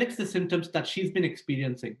selects the symptoms that she's been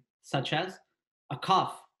experiencing, such as a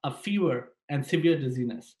cough, a fever, and severe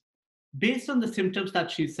dizziness. Based on the symptoms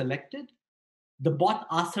that she's selected, the bot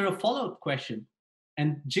asks her a follow-up question,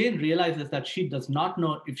 and Jane realizes that she does not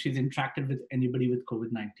know if she's interacted with anybody with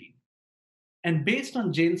COVID-19. And based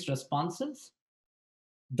on Jane's responses,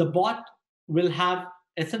 the bot will have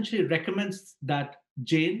essentially recommends that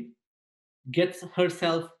Jane gets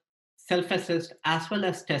herself self-assessed as well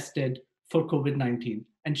as tested for COVID-19.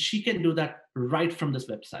 And she can do that right from this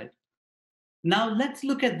website. Now let's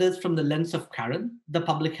look at this from the lens of Karen, the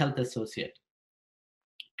public health associate.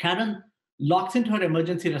 Karen logs into her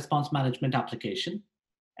emergency response management application,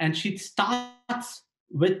 and she starts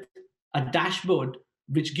with a dashboard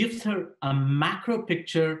which gives her a macro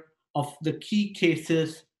picture of the key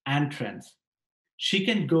cases and trends. She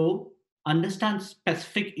can go understand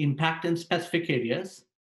specific impact in specific areas,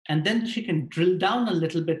 and then she can drill down a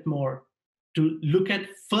little bit more to look at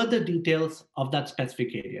further details of that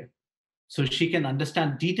specific area. So she can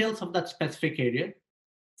understand details of that specific area,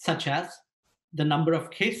 such as the number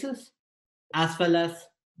of cases, as well as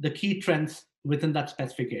the key trends within that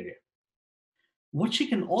specific area. What she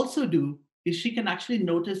can also do is she can actually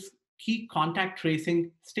notice key contact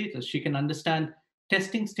tracing status. She can understand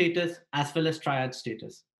testing status as well as triage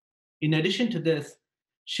status. In addition to this,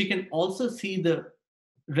 she can also see the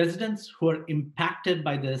residents who are impacted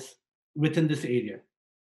by this within this area.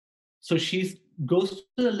 So she goes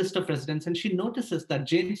to the list of residents and she notices that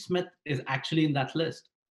Jane Smith is actually in that list.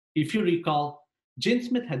 If you recall, Jane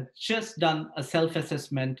Smith had just done a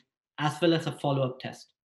self-assessment as well as a follow-up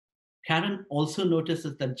test. Karen also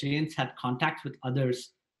notices that Jane's had contacts with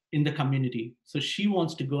others in the community, so she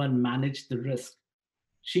wants to go and manage the risk.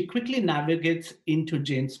 She quickly navigates into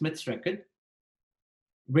Jane Smith's record,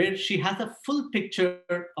 where she has a full picture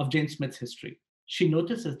of Jane Smith's history. She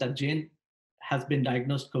notices that Jane has been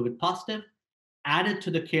diagnosed COVID positive, added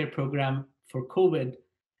to the care program for COVID,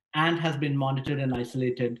 and has been monitored and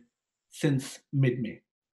isolated since mid-May.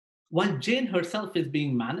 While Jane herself is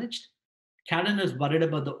being managed, Karen is worried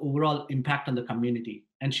about the overall impact on the community,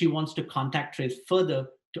 and she wants to contact trace further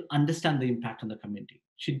to understand the impact on the community.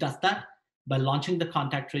 She does that by launching the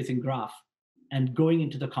contact tracing graph and going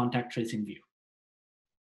into the contact tracing view.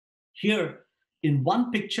 Here, in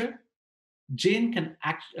one picture, Jane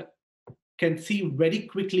can see very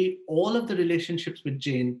quickly all of the relationships with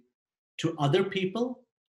Jane to other people,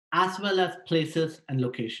 as well as places and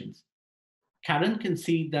locations. Karen can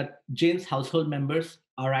see that Jane's household members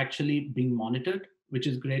are actually being monitored, which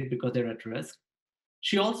is great because they're at risk.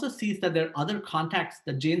 She also sees that there are other contacts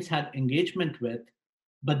that Jane's had engagement with,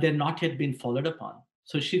 but they're not yet been followed upon.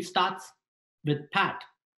 So she starts with Pat.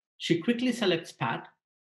 She quickly selects Pat,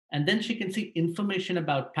 and then she can see information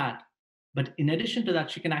about Pat. But in addition to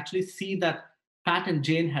that, she can actually see that Pat and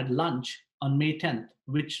Jane had lunch on May 10th,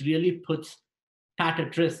 which really puts Pat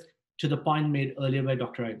at risk to the point made earlier by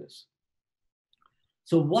Dr. Igus.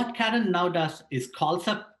 So what Karen now does is calls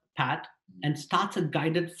up Pat and starts a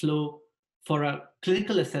guided flow for a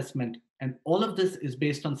clinical assessment. And all of this is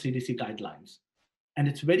based on CDC guidelines. And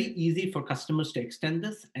it's very easy for customers to extend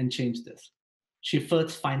this and change this. She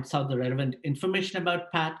first finds out the relevant information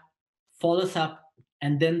about Pat, follows up,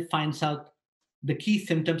 and then finds out the key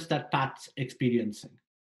symptoms that Pat's experiencing.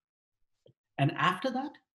 And after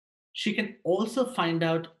that, she can also find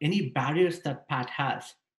out any barriers that Pat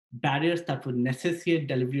has, barriers that would necessitate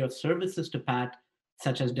delivery of services to Pat,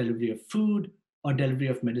 such as delivery of food or delivery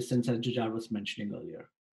of medicines, as Jujar was mentioning earlier.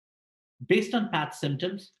 Based on Pat's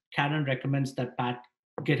symptoms, Karen recommends that Pat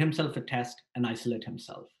get himself a test and isolate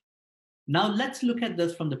himself. Now let's look at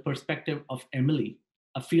this from the perspective of Emily,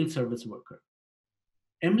 a field service worker.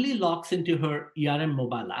 Emily logs into her ERM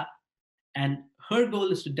mobile app, and her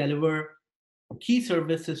goal is to deliver key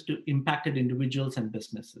services to impacted individuals and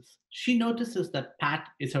businesses. She notices that Pat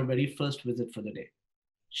is her very first visit for the day.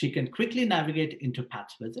 She can quickly navigate into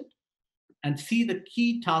Pat's visit and see the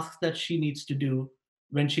key tasks that she needs to do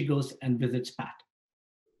when she goes and visits Pat.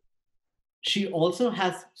 She also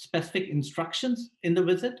has specific instructions in the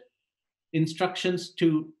visit, instructions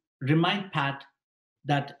to remind Pat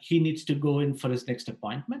that he needs to go in for his next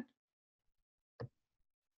appointment.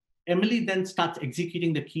 Emily then starts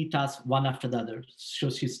executing the key tasks one after the other. So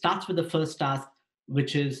she starts with the first task,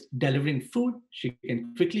 which is delivering food. She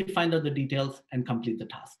can quickly find out the details and complete the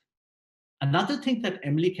task. Another thing that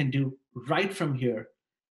Emily can do right from here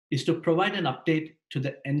is to provide an update to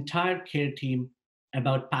the entire care team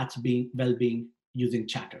about Pat's well-being using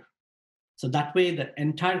Chatter. So that way the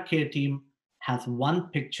entire care team has one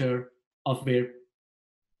picture of where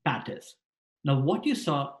Pat is. Now, what you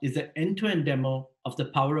saw is an end-to-end demo of the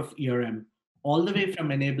power of ERM, all the way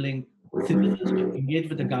from enabling citizens to engage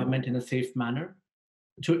with the government in a safe manner,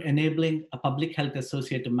 to enabling a public health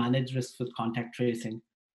associate to manage risks with contact tracing,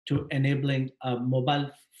 to enabling a mobile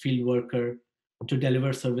field worker to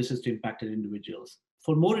deliver services to impacted individuals.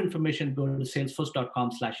 For more information, go to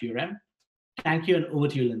Salesforce.com/ERM. Thank you, and over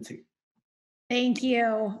to you, Lindsay. Thank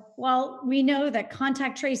you. Well, we know that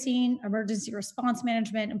contact tracing, emergency response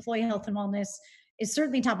management, employee health and wellness is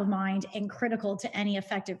certainly top of mind and critical to any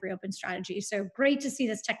effective reopen strategy. So great to see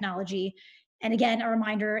this technology. And again, a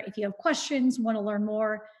reminder, if you have questions, want to learn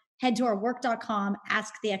more, head to our work.com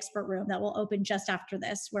Ask the Expert room that will open just after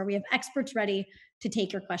this, where we have experts ready to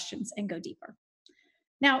take your questions and go deeper.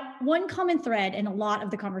 Now, one common thread in a lot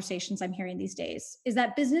of the conversations I'm hearing these days is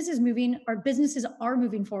that businesses are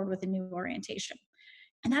moving forward with a new orientation.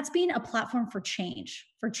 And that's being a platform for change,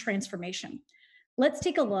 for transformation. Let's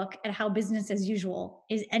take a look at how business as usual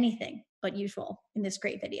is anything but usual in this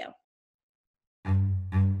great video.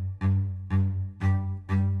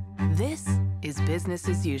 This is business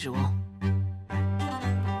as usual.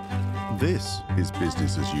 This is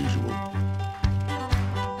business as usual.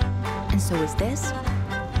 And so is this.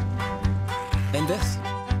 And this.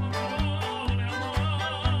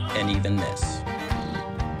 And even this.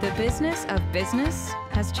 The business of business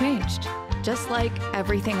has changed, just like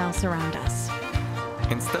everything else around us.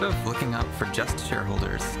 Instead of looking out for just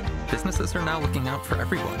shareholders, businesses are now looking out for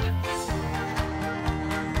everyone.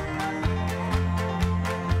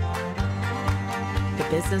 The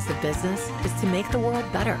business of business is to make the world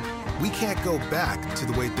better. We can't go back to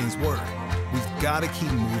the way things were. We've got to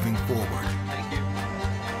keep moving forward. Thank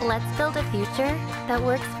you. Let's build a future that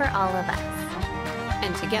works for all of us.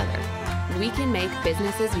 And together, we can make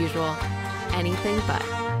business as usual anything but.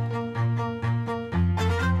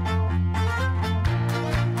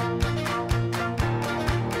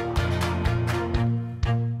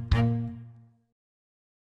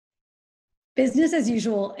 Business as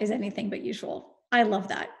usual is anything but usual. I love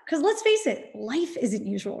that. Because let's face it, life isn't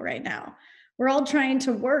usual right now. We're all trying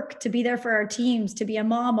to work, to be there for our teams, to be a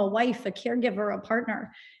mom, a wife, a caregiver, a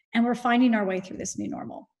partner, and we're finding our way through this new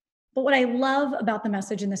normal. But what I love about the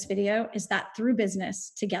message in this video is that through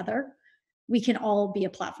business together, we can all be a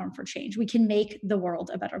platform for change. We can make the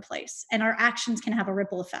world a better place, and our actions can have a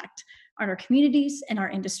ripple effect on our communities and our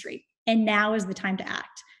industry. And now is the time to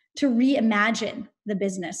act, to reimagine the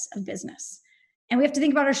business of business. And we have to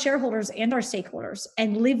think about our shareholders and our stakeholders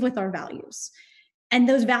and live with our values. And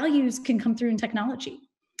those values can come through in technology.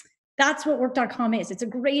 That's what work.com is. It's a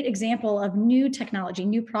great example of new technology,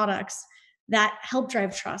 new products that help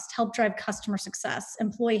drive trust, help drive customer success,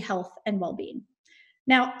 employee health, and well-being.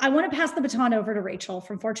 Now, I want to pass the baton over to Rachel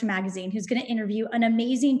from Fortune Magazine, who's going to interview an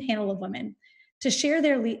amazing panel of women to share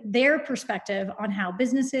their perspective on how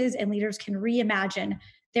businesses and leaders can reimagine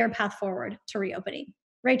their path forward to reopening.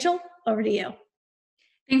 Rachel, over to you.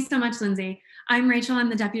 Thanks so much, Lindsay. I'm Rachel. I'm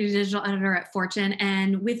the Deputy Digital Editor at Fortune.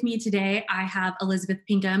 And with me today, I have Elizabeth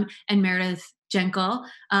Pinkham and Meredith Jenkel.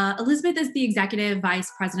 Elizabeth is the Executive Vice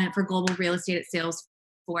President for Global Real Estate at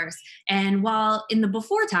Salesforce. And while in the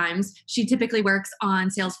before times, she typically works on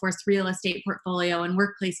Salesforce real estate portfolio and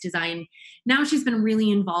workplace design, now she's been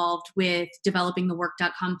really involved with developing the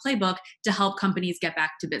work.com playbook to help companies get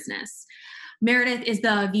back to business. Meredith is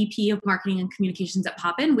the VP of Marketing and Communications at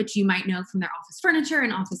Poppin, which you might know from their office furniture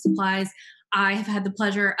and office supplies. I have had the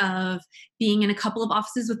pleasure of being in a couple of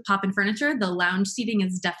offices with Poppin Furniture. The lounge seating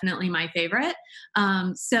is definitely my favorite.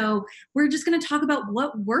 So we're just going to talk about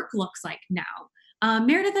what work looks like now.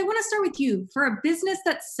 Meredith, I want to start with you. For a business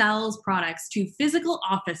that sells products to physical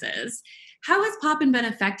offices, how has Poppin been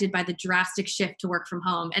affected by the drastic shift to work from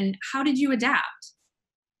home, and how did you adapt?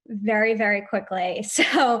 Very, very quickly.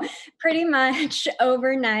 So pretty much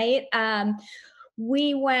overnight,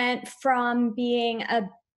 we went from being a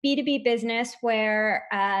B2B business where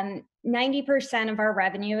 90% of our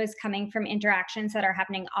revenue is coming from interactions that are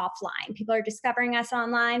happening offline. People are discovering us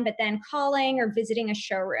online, but then calling or visiting a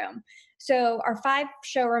showroom. So our 5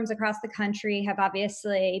 showrooms across the country have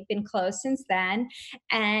obviously been closed since then.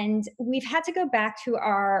 And we've had to go back to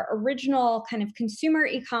our original kind of consumer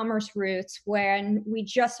e-commerce roots when we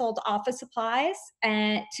just sold office supplies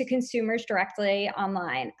to consumers directly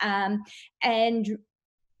online. And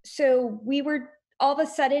so we were all of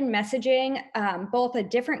a sudden messaging both a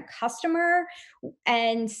different customer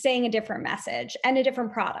and saying a different message and a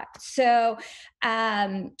different product. So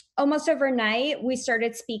almost overnight, we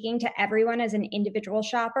started speaking to everyone as an individual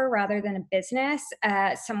shopper rather than a business,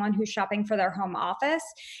 someone who's shopping for their home office.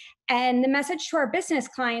 And the message to our business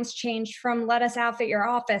clients changed from let us outfit your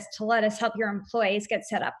office to let us help your employees get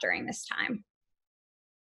set up during this time.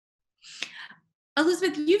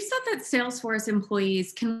 Elizabeth, you've said that Salesforce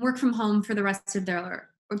employees can work from home for the rest of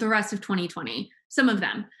 2020, some of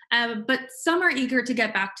them, but some are eager to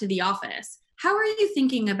get back to the office. How are you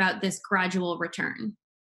thinking about this gradual return?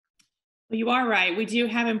 Well, you are right. We do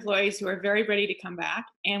have employees who are very ready to come back,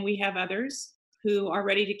 and we have others who are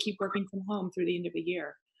ready to keep working from home through the end of the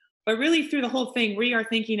year. But really, through the whole thing, we are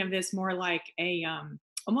thinking of this more like a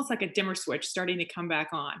almost like a dimmer switch starting to come back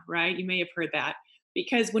on, right? You may have heard that,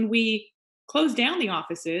 because when we closed down the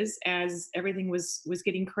offices as everything was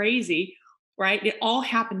getting crazy, right? It all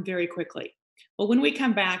happened very quickly. Well, when we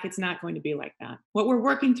come back, it's not going to be like that. What we're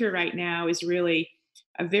working through right now is really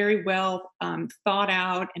a very well thought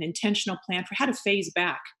out and intentional plan for how to phase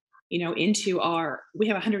back, into we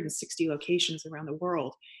have 160 locations around the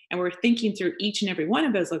world, and we're thinking through each and every one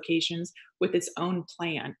of those locations with its own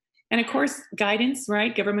plan. And of course, guidance,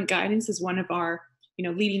 right? Government guidance is one of our,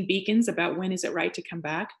 leading beacons about when is it right to come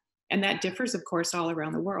back. And that differs, of course, all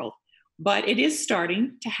around the world. But it is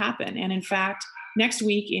starting to happen. And in fact, next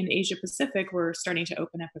week in Asia Pacific, we're starting to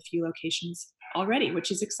open up a few locations already, which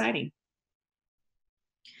is exciting.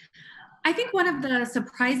 I think one of the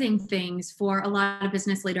surprising things for a lot of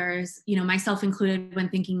business leaders, myself included, when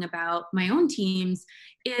thinking about my own teams,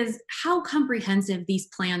 is how comprehensive these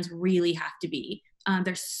plans really have to be.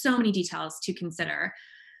 There's so many details to consider.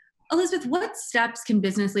 Elizabeth, what steps can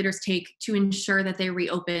business leaders take to ensure that they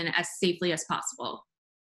reopen as safely as possible?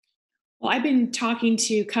 Well, I've been talking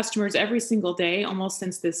to customers every single day almost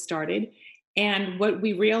since this started. And what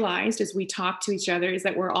we realized as we talked to each other is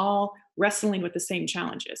that we're all wrestling with the same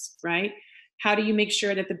challenges, right? How do you make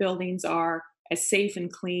sure that the buildings are as safe and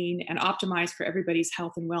clean and optimized for everybody's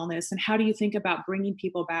health and wellness? And how do you think about bringing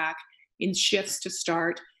people back in shifts to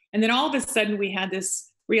start? And then all of a sudden we had this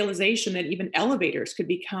realization that even elevators could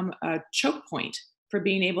become a choke point for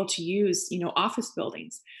being able to use, office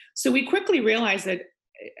buildings. So we quickly realized that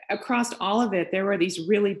across all of it, there were these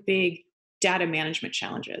really big data management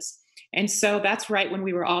challenges. And so that's right when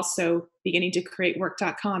we were also beginning to create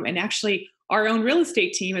Work.com. And actually, our own real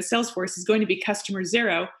estate team at Salesforce is going to be customer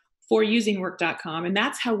zero for using Work.com. And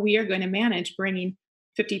that's how we are going to manage bringing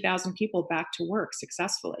 50,000 people back to work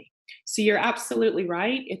successfully. So you're absolutely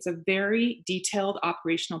right. It's a very detailed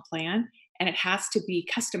operational plan, and it has to be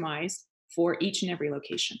customized for each and every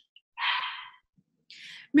location.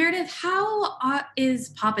 Meredith, how is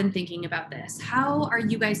Poppin thinking about this? How are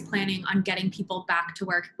you guys planning on getting people back to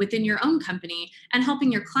work within your own company and helping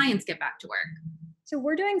your clients get back to work? So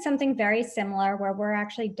we're doing something very similar where we're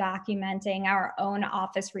actually documenting our own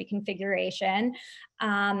office reconfiguration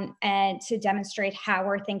and to demonstrate how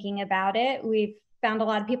we're thinking about it. We've found a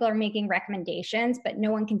lot of people are making recommendations, but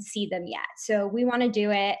no one can see them yet. So we want to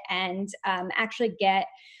do it and actually get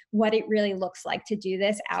what it really looks like to do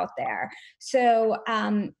this out there. So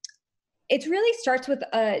it really starts with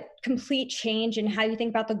a complete change in how you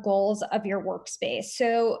think about the goals of your workspace.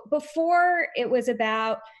 So before, it was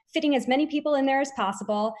about fitting as many people in there as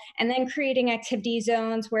possible and then creating activity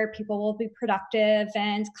zones where people will be productive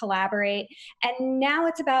and collaborate. And now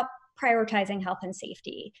it's about prioritizing health and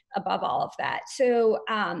safety above all of that. So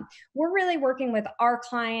we're really working with our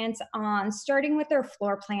clients on starting with their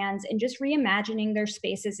floor plans and just reimagining their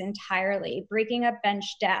spaces entirely, breaking up bench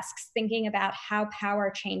desks, thinking about how power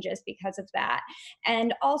changes because of that,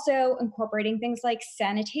 and also incorporating things like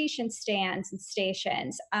sanitation stands and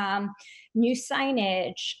stations, new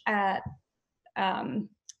signage,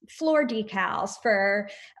 floor decals for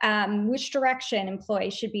which direction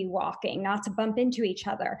employees should be walking, not to bump into each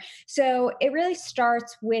other. So it really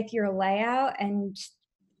starts with your layout and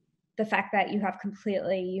the fact that you have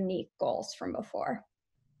completely unique goals from before.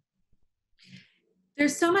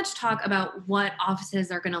 There's so much talk about what offices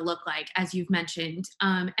are going to look like, as you've mentioned.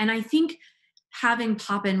 And I think having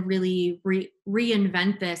Poppin really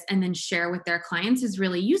reinvent this and then share with their clients is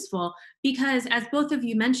really useful because, as both of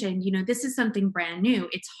you mentioned, this is something brand new.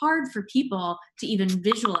 It's hard for people to even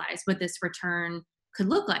visualize what this return could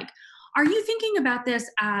look like. Are you thinking about this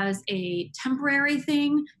as a temporary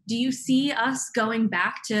thing? Do you see us going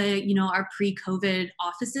back to, our pre-COVID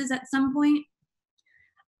offices at some point?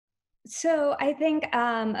 So I think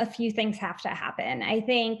a few things have to happen. I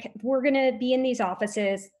think we're going to be in these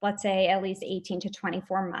offices, let's say at least 18 to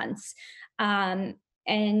 24 months.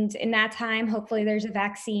 And in that time, hopefully there's a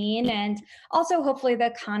vaccine, and also hopefully the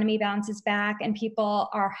economy bounces back and people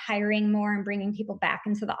are hiring more and bringing people back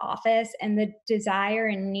into the office, and the desire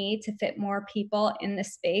and need to fit more people in the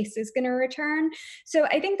space is going to return. So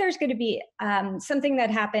I think there's going to be something that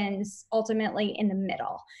happens ultimately in the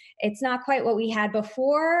middle. It's not quite what we had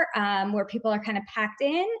before, where people are kind of packed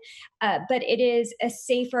in, but it is a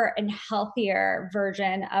safer and healthier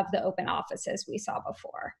version of the open offices we saw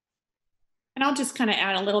before. And I'll just kind of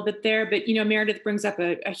add a little bit there, but Meredith brings up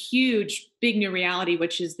a huge, big new reality,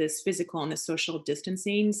 which is this physical and the social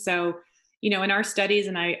distancing. So, in our studies,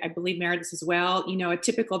 and I believe Meredith as well, a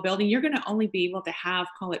typical building, you're going to only be able to have,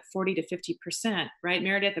 call it 40 to 50%, right,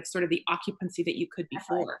 Meredith, of sort of the occupancy that you could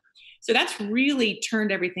before. So that's really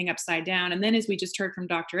turned everything upside down. And then, as we just heard from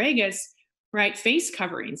Dr. Agus, right, face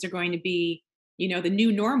coverings are going to be, the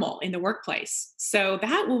new normal in the workplace. So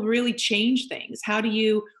that will really change things. How do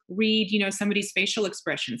you read, somebody's facial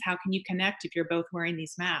expressions? How can you connect if you're both wearing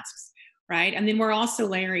these masks, right? And then we're also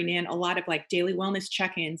layering in a lot of like daily wellness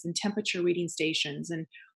check-ins and temperature reading stations and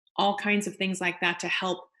all kinds of things like that to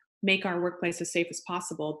help make our workplace as safe as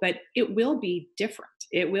possible. But it will be different.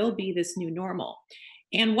 It will be this new normal.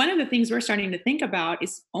 And one of the things we're starting to think about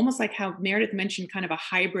is almost like how Meredith mentioned, kind of a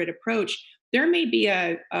hybrid approach. There may be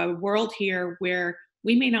a world here where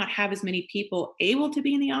we may not have as many people able to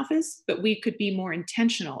be in the office, but we could be more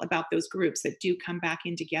intentional about those groups that do come back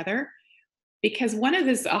in together. Because one of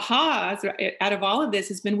those ahas out of all of this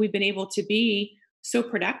has been we've been able to be so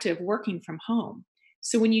productive working from home.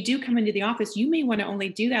 So when you do come into the office, you may want to only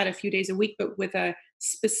do that a few days a week, but with a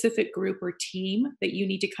specific group or team that you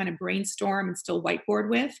need to kind of brainstorm and still whiteboard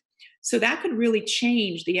with. So that could really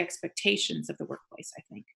change the expectations of the workplace, I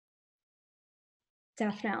think.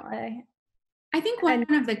 Definitely. I think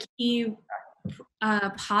one of the key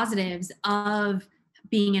positives of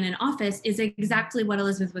being in an office is exactly what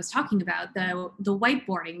Elizabeth was talking about, the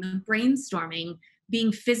whiteboarding, the brainstorming,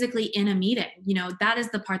 being physically in a meeting. That is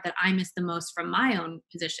the part that I miss the most from my own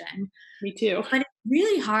position. Me too. But it's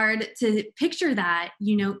really hard to picture that,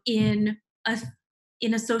 in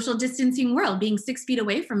a social distancing world, being 6 feet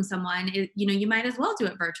away from someone, you might as well do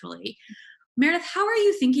it virtually. Meredith, how are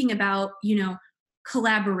you thinking about,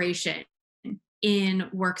 collaboration in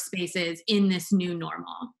workspaces in this new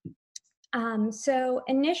normal? So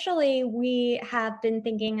initially, we have been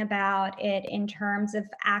thinking about it in terms of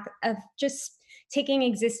just taking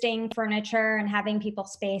existing furniture and having people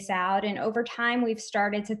space out. And over time, we've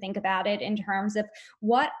started to think about it in terms of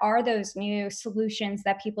what are those new solutions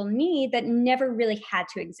that people need that never really had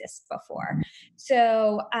to exist before.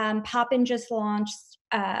 So Poppin just launched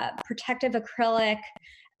protective acrylic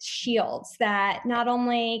shields that not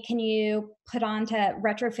only can you put on to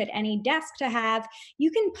retrofit any desk to have, you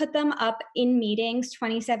can put them up in meetings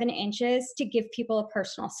 27 inches to give people a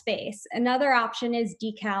personal space. Another option is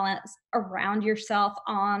decals around yourself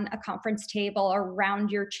on a conference table or around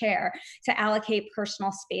your chair to allocate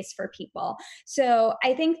personal space for people. So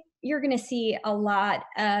I think you're going to see a lot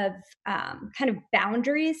of kind of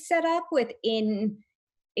boundaries set up within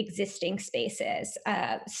existing spaces.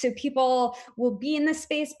 So people will be in the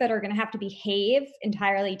space, but are going to have to behave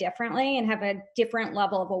entirely differently and have a different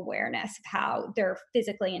level of awareness of how they're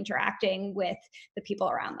physically interacting with the people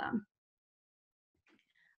around them.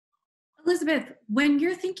 Elizabeth, when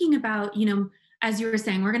you're thinking about, as you were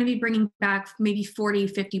saying, we're going to be bringing back maybe 40,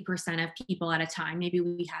 50% of people at a time. Maybe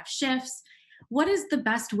we have shifts. What is the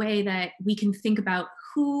best way that we can think about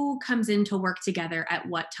who comes in to work together at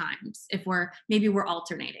what times, if we're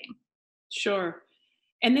alternating? Sure.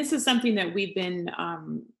 And this is something that we've been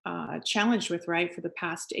challenged with, right, for the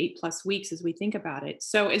past 8+ weeks as we think about it.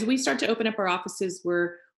 So as we start to open up our offices,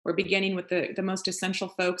 we're beginning with the most essential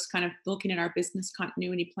folks, kind of looking at our business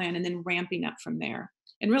continuity plan and then ramping up from there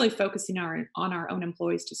and really focusing on our own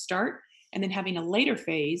employees to start, and then having a later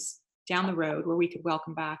phase down the road where we could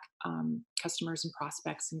welcome back customers and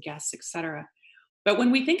prospects and guests, et cetera. But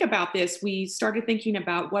when we think about this, we started thinking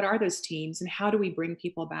about what are those teams and how do we bring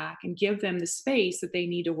people back and give them the space that they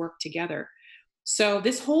need to work together. So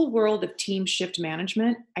this whole world of team shift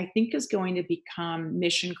management, I think, is going to become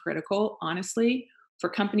mission critical, honestly, for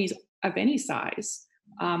companies of any size,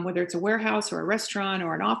 whether it's a warehouse or a restaurant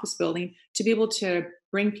or an office building, to be able to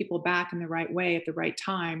bring people back in the right way at the right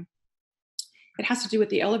time. It has to do with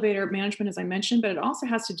the elevator management, as I mentioned, but it also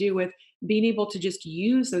has to do with being able to just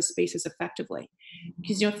use those spaces effectively.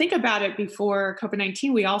 Because, think about it, before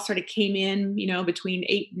COVID-19, we all sort of came in, between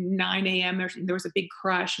 8 and 9 a.m. There was a big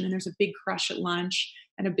crush, and then there's a big crush at lunch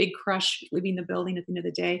and a big crush leaving the building at the end of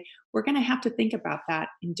the day. We're going to have to think about that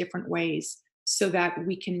in different ways so that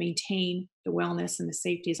we can maintain the wellness and the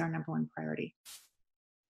safety as our number one priority.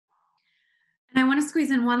 And I want to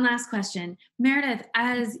squeeze in one last question. Meredith,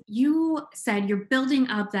 as you said, you're building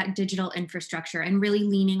up that digital infrastructure and really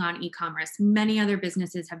leaning on e-commerce. Many other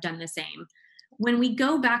businesses have done the same. When we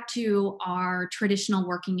go back to our traditional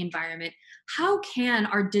working environment, how can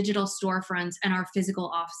our digital storefronts and our physical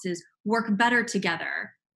offices work better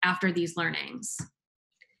together after these learnings?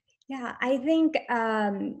 Yeah, I think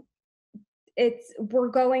we're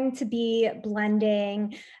going to be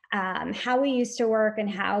blending how we used to work and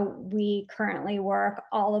how we currently work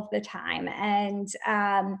all of the time. And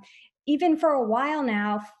even for a while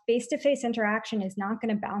now, face-to-face interaction is not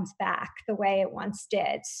going to bounce back the way it once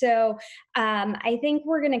did. So I think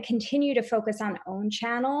we're going to continue to focus on own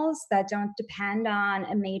channels that don't depend on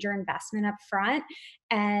a major investment up front,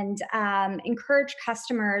 and encourage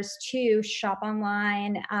customers to shop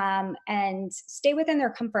online and stay within their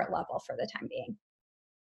comfort level for the time being.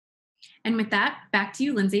 And with that, back to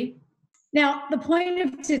you, Lindsay. Now, the point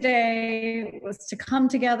of today was to come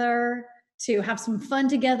together, to have some fun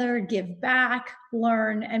together, give back,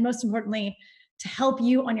 learn, and most importantly, to help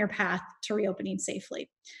you on your path to reopening safely.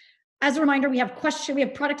 As a reminder, we have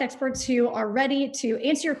product experts who are ready to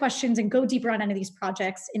answer your questions and go deeper on any of these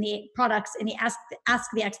products in the Ask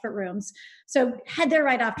the Expert rooms. So head there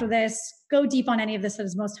right after this, go deep on any of this that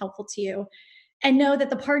is most helpful to you, and know that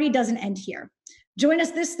the party doesn't end here. Join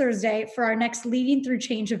us this Thursday for our next Leading Through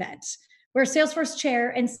Change event, where Salesforce Chair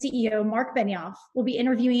and CEO Mark Benioff will be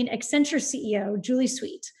interviewing Accenture CEO Julie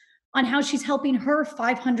Sweet on how she's helping her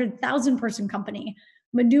 500,000 person company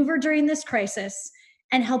maneuver during this crisis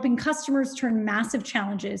and helping customers turn massive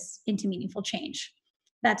challenges into meaningful change.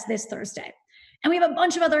 That's this Thursday. And we have a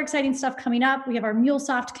bunch of other exciting stuff coming up. We have our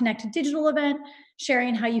MuleSoft Connected Digital event,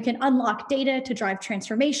 sharing how you can unlock data to drive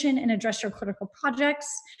transformation and address your critical projects,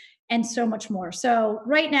 and so much more. So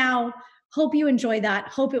right now, hope you enjoy that.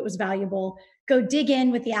 Hope it was valuable. Go dig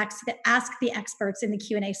in with the Ask the Experts in the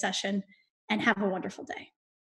Q&A session, and have a wonderful day.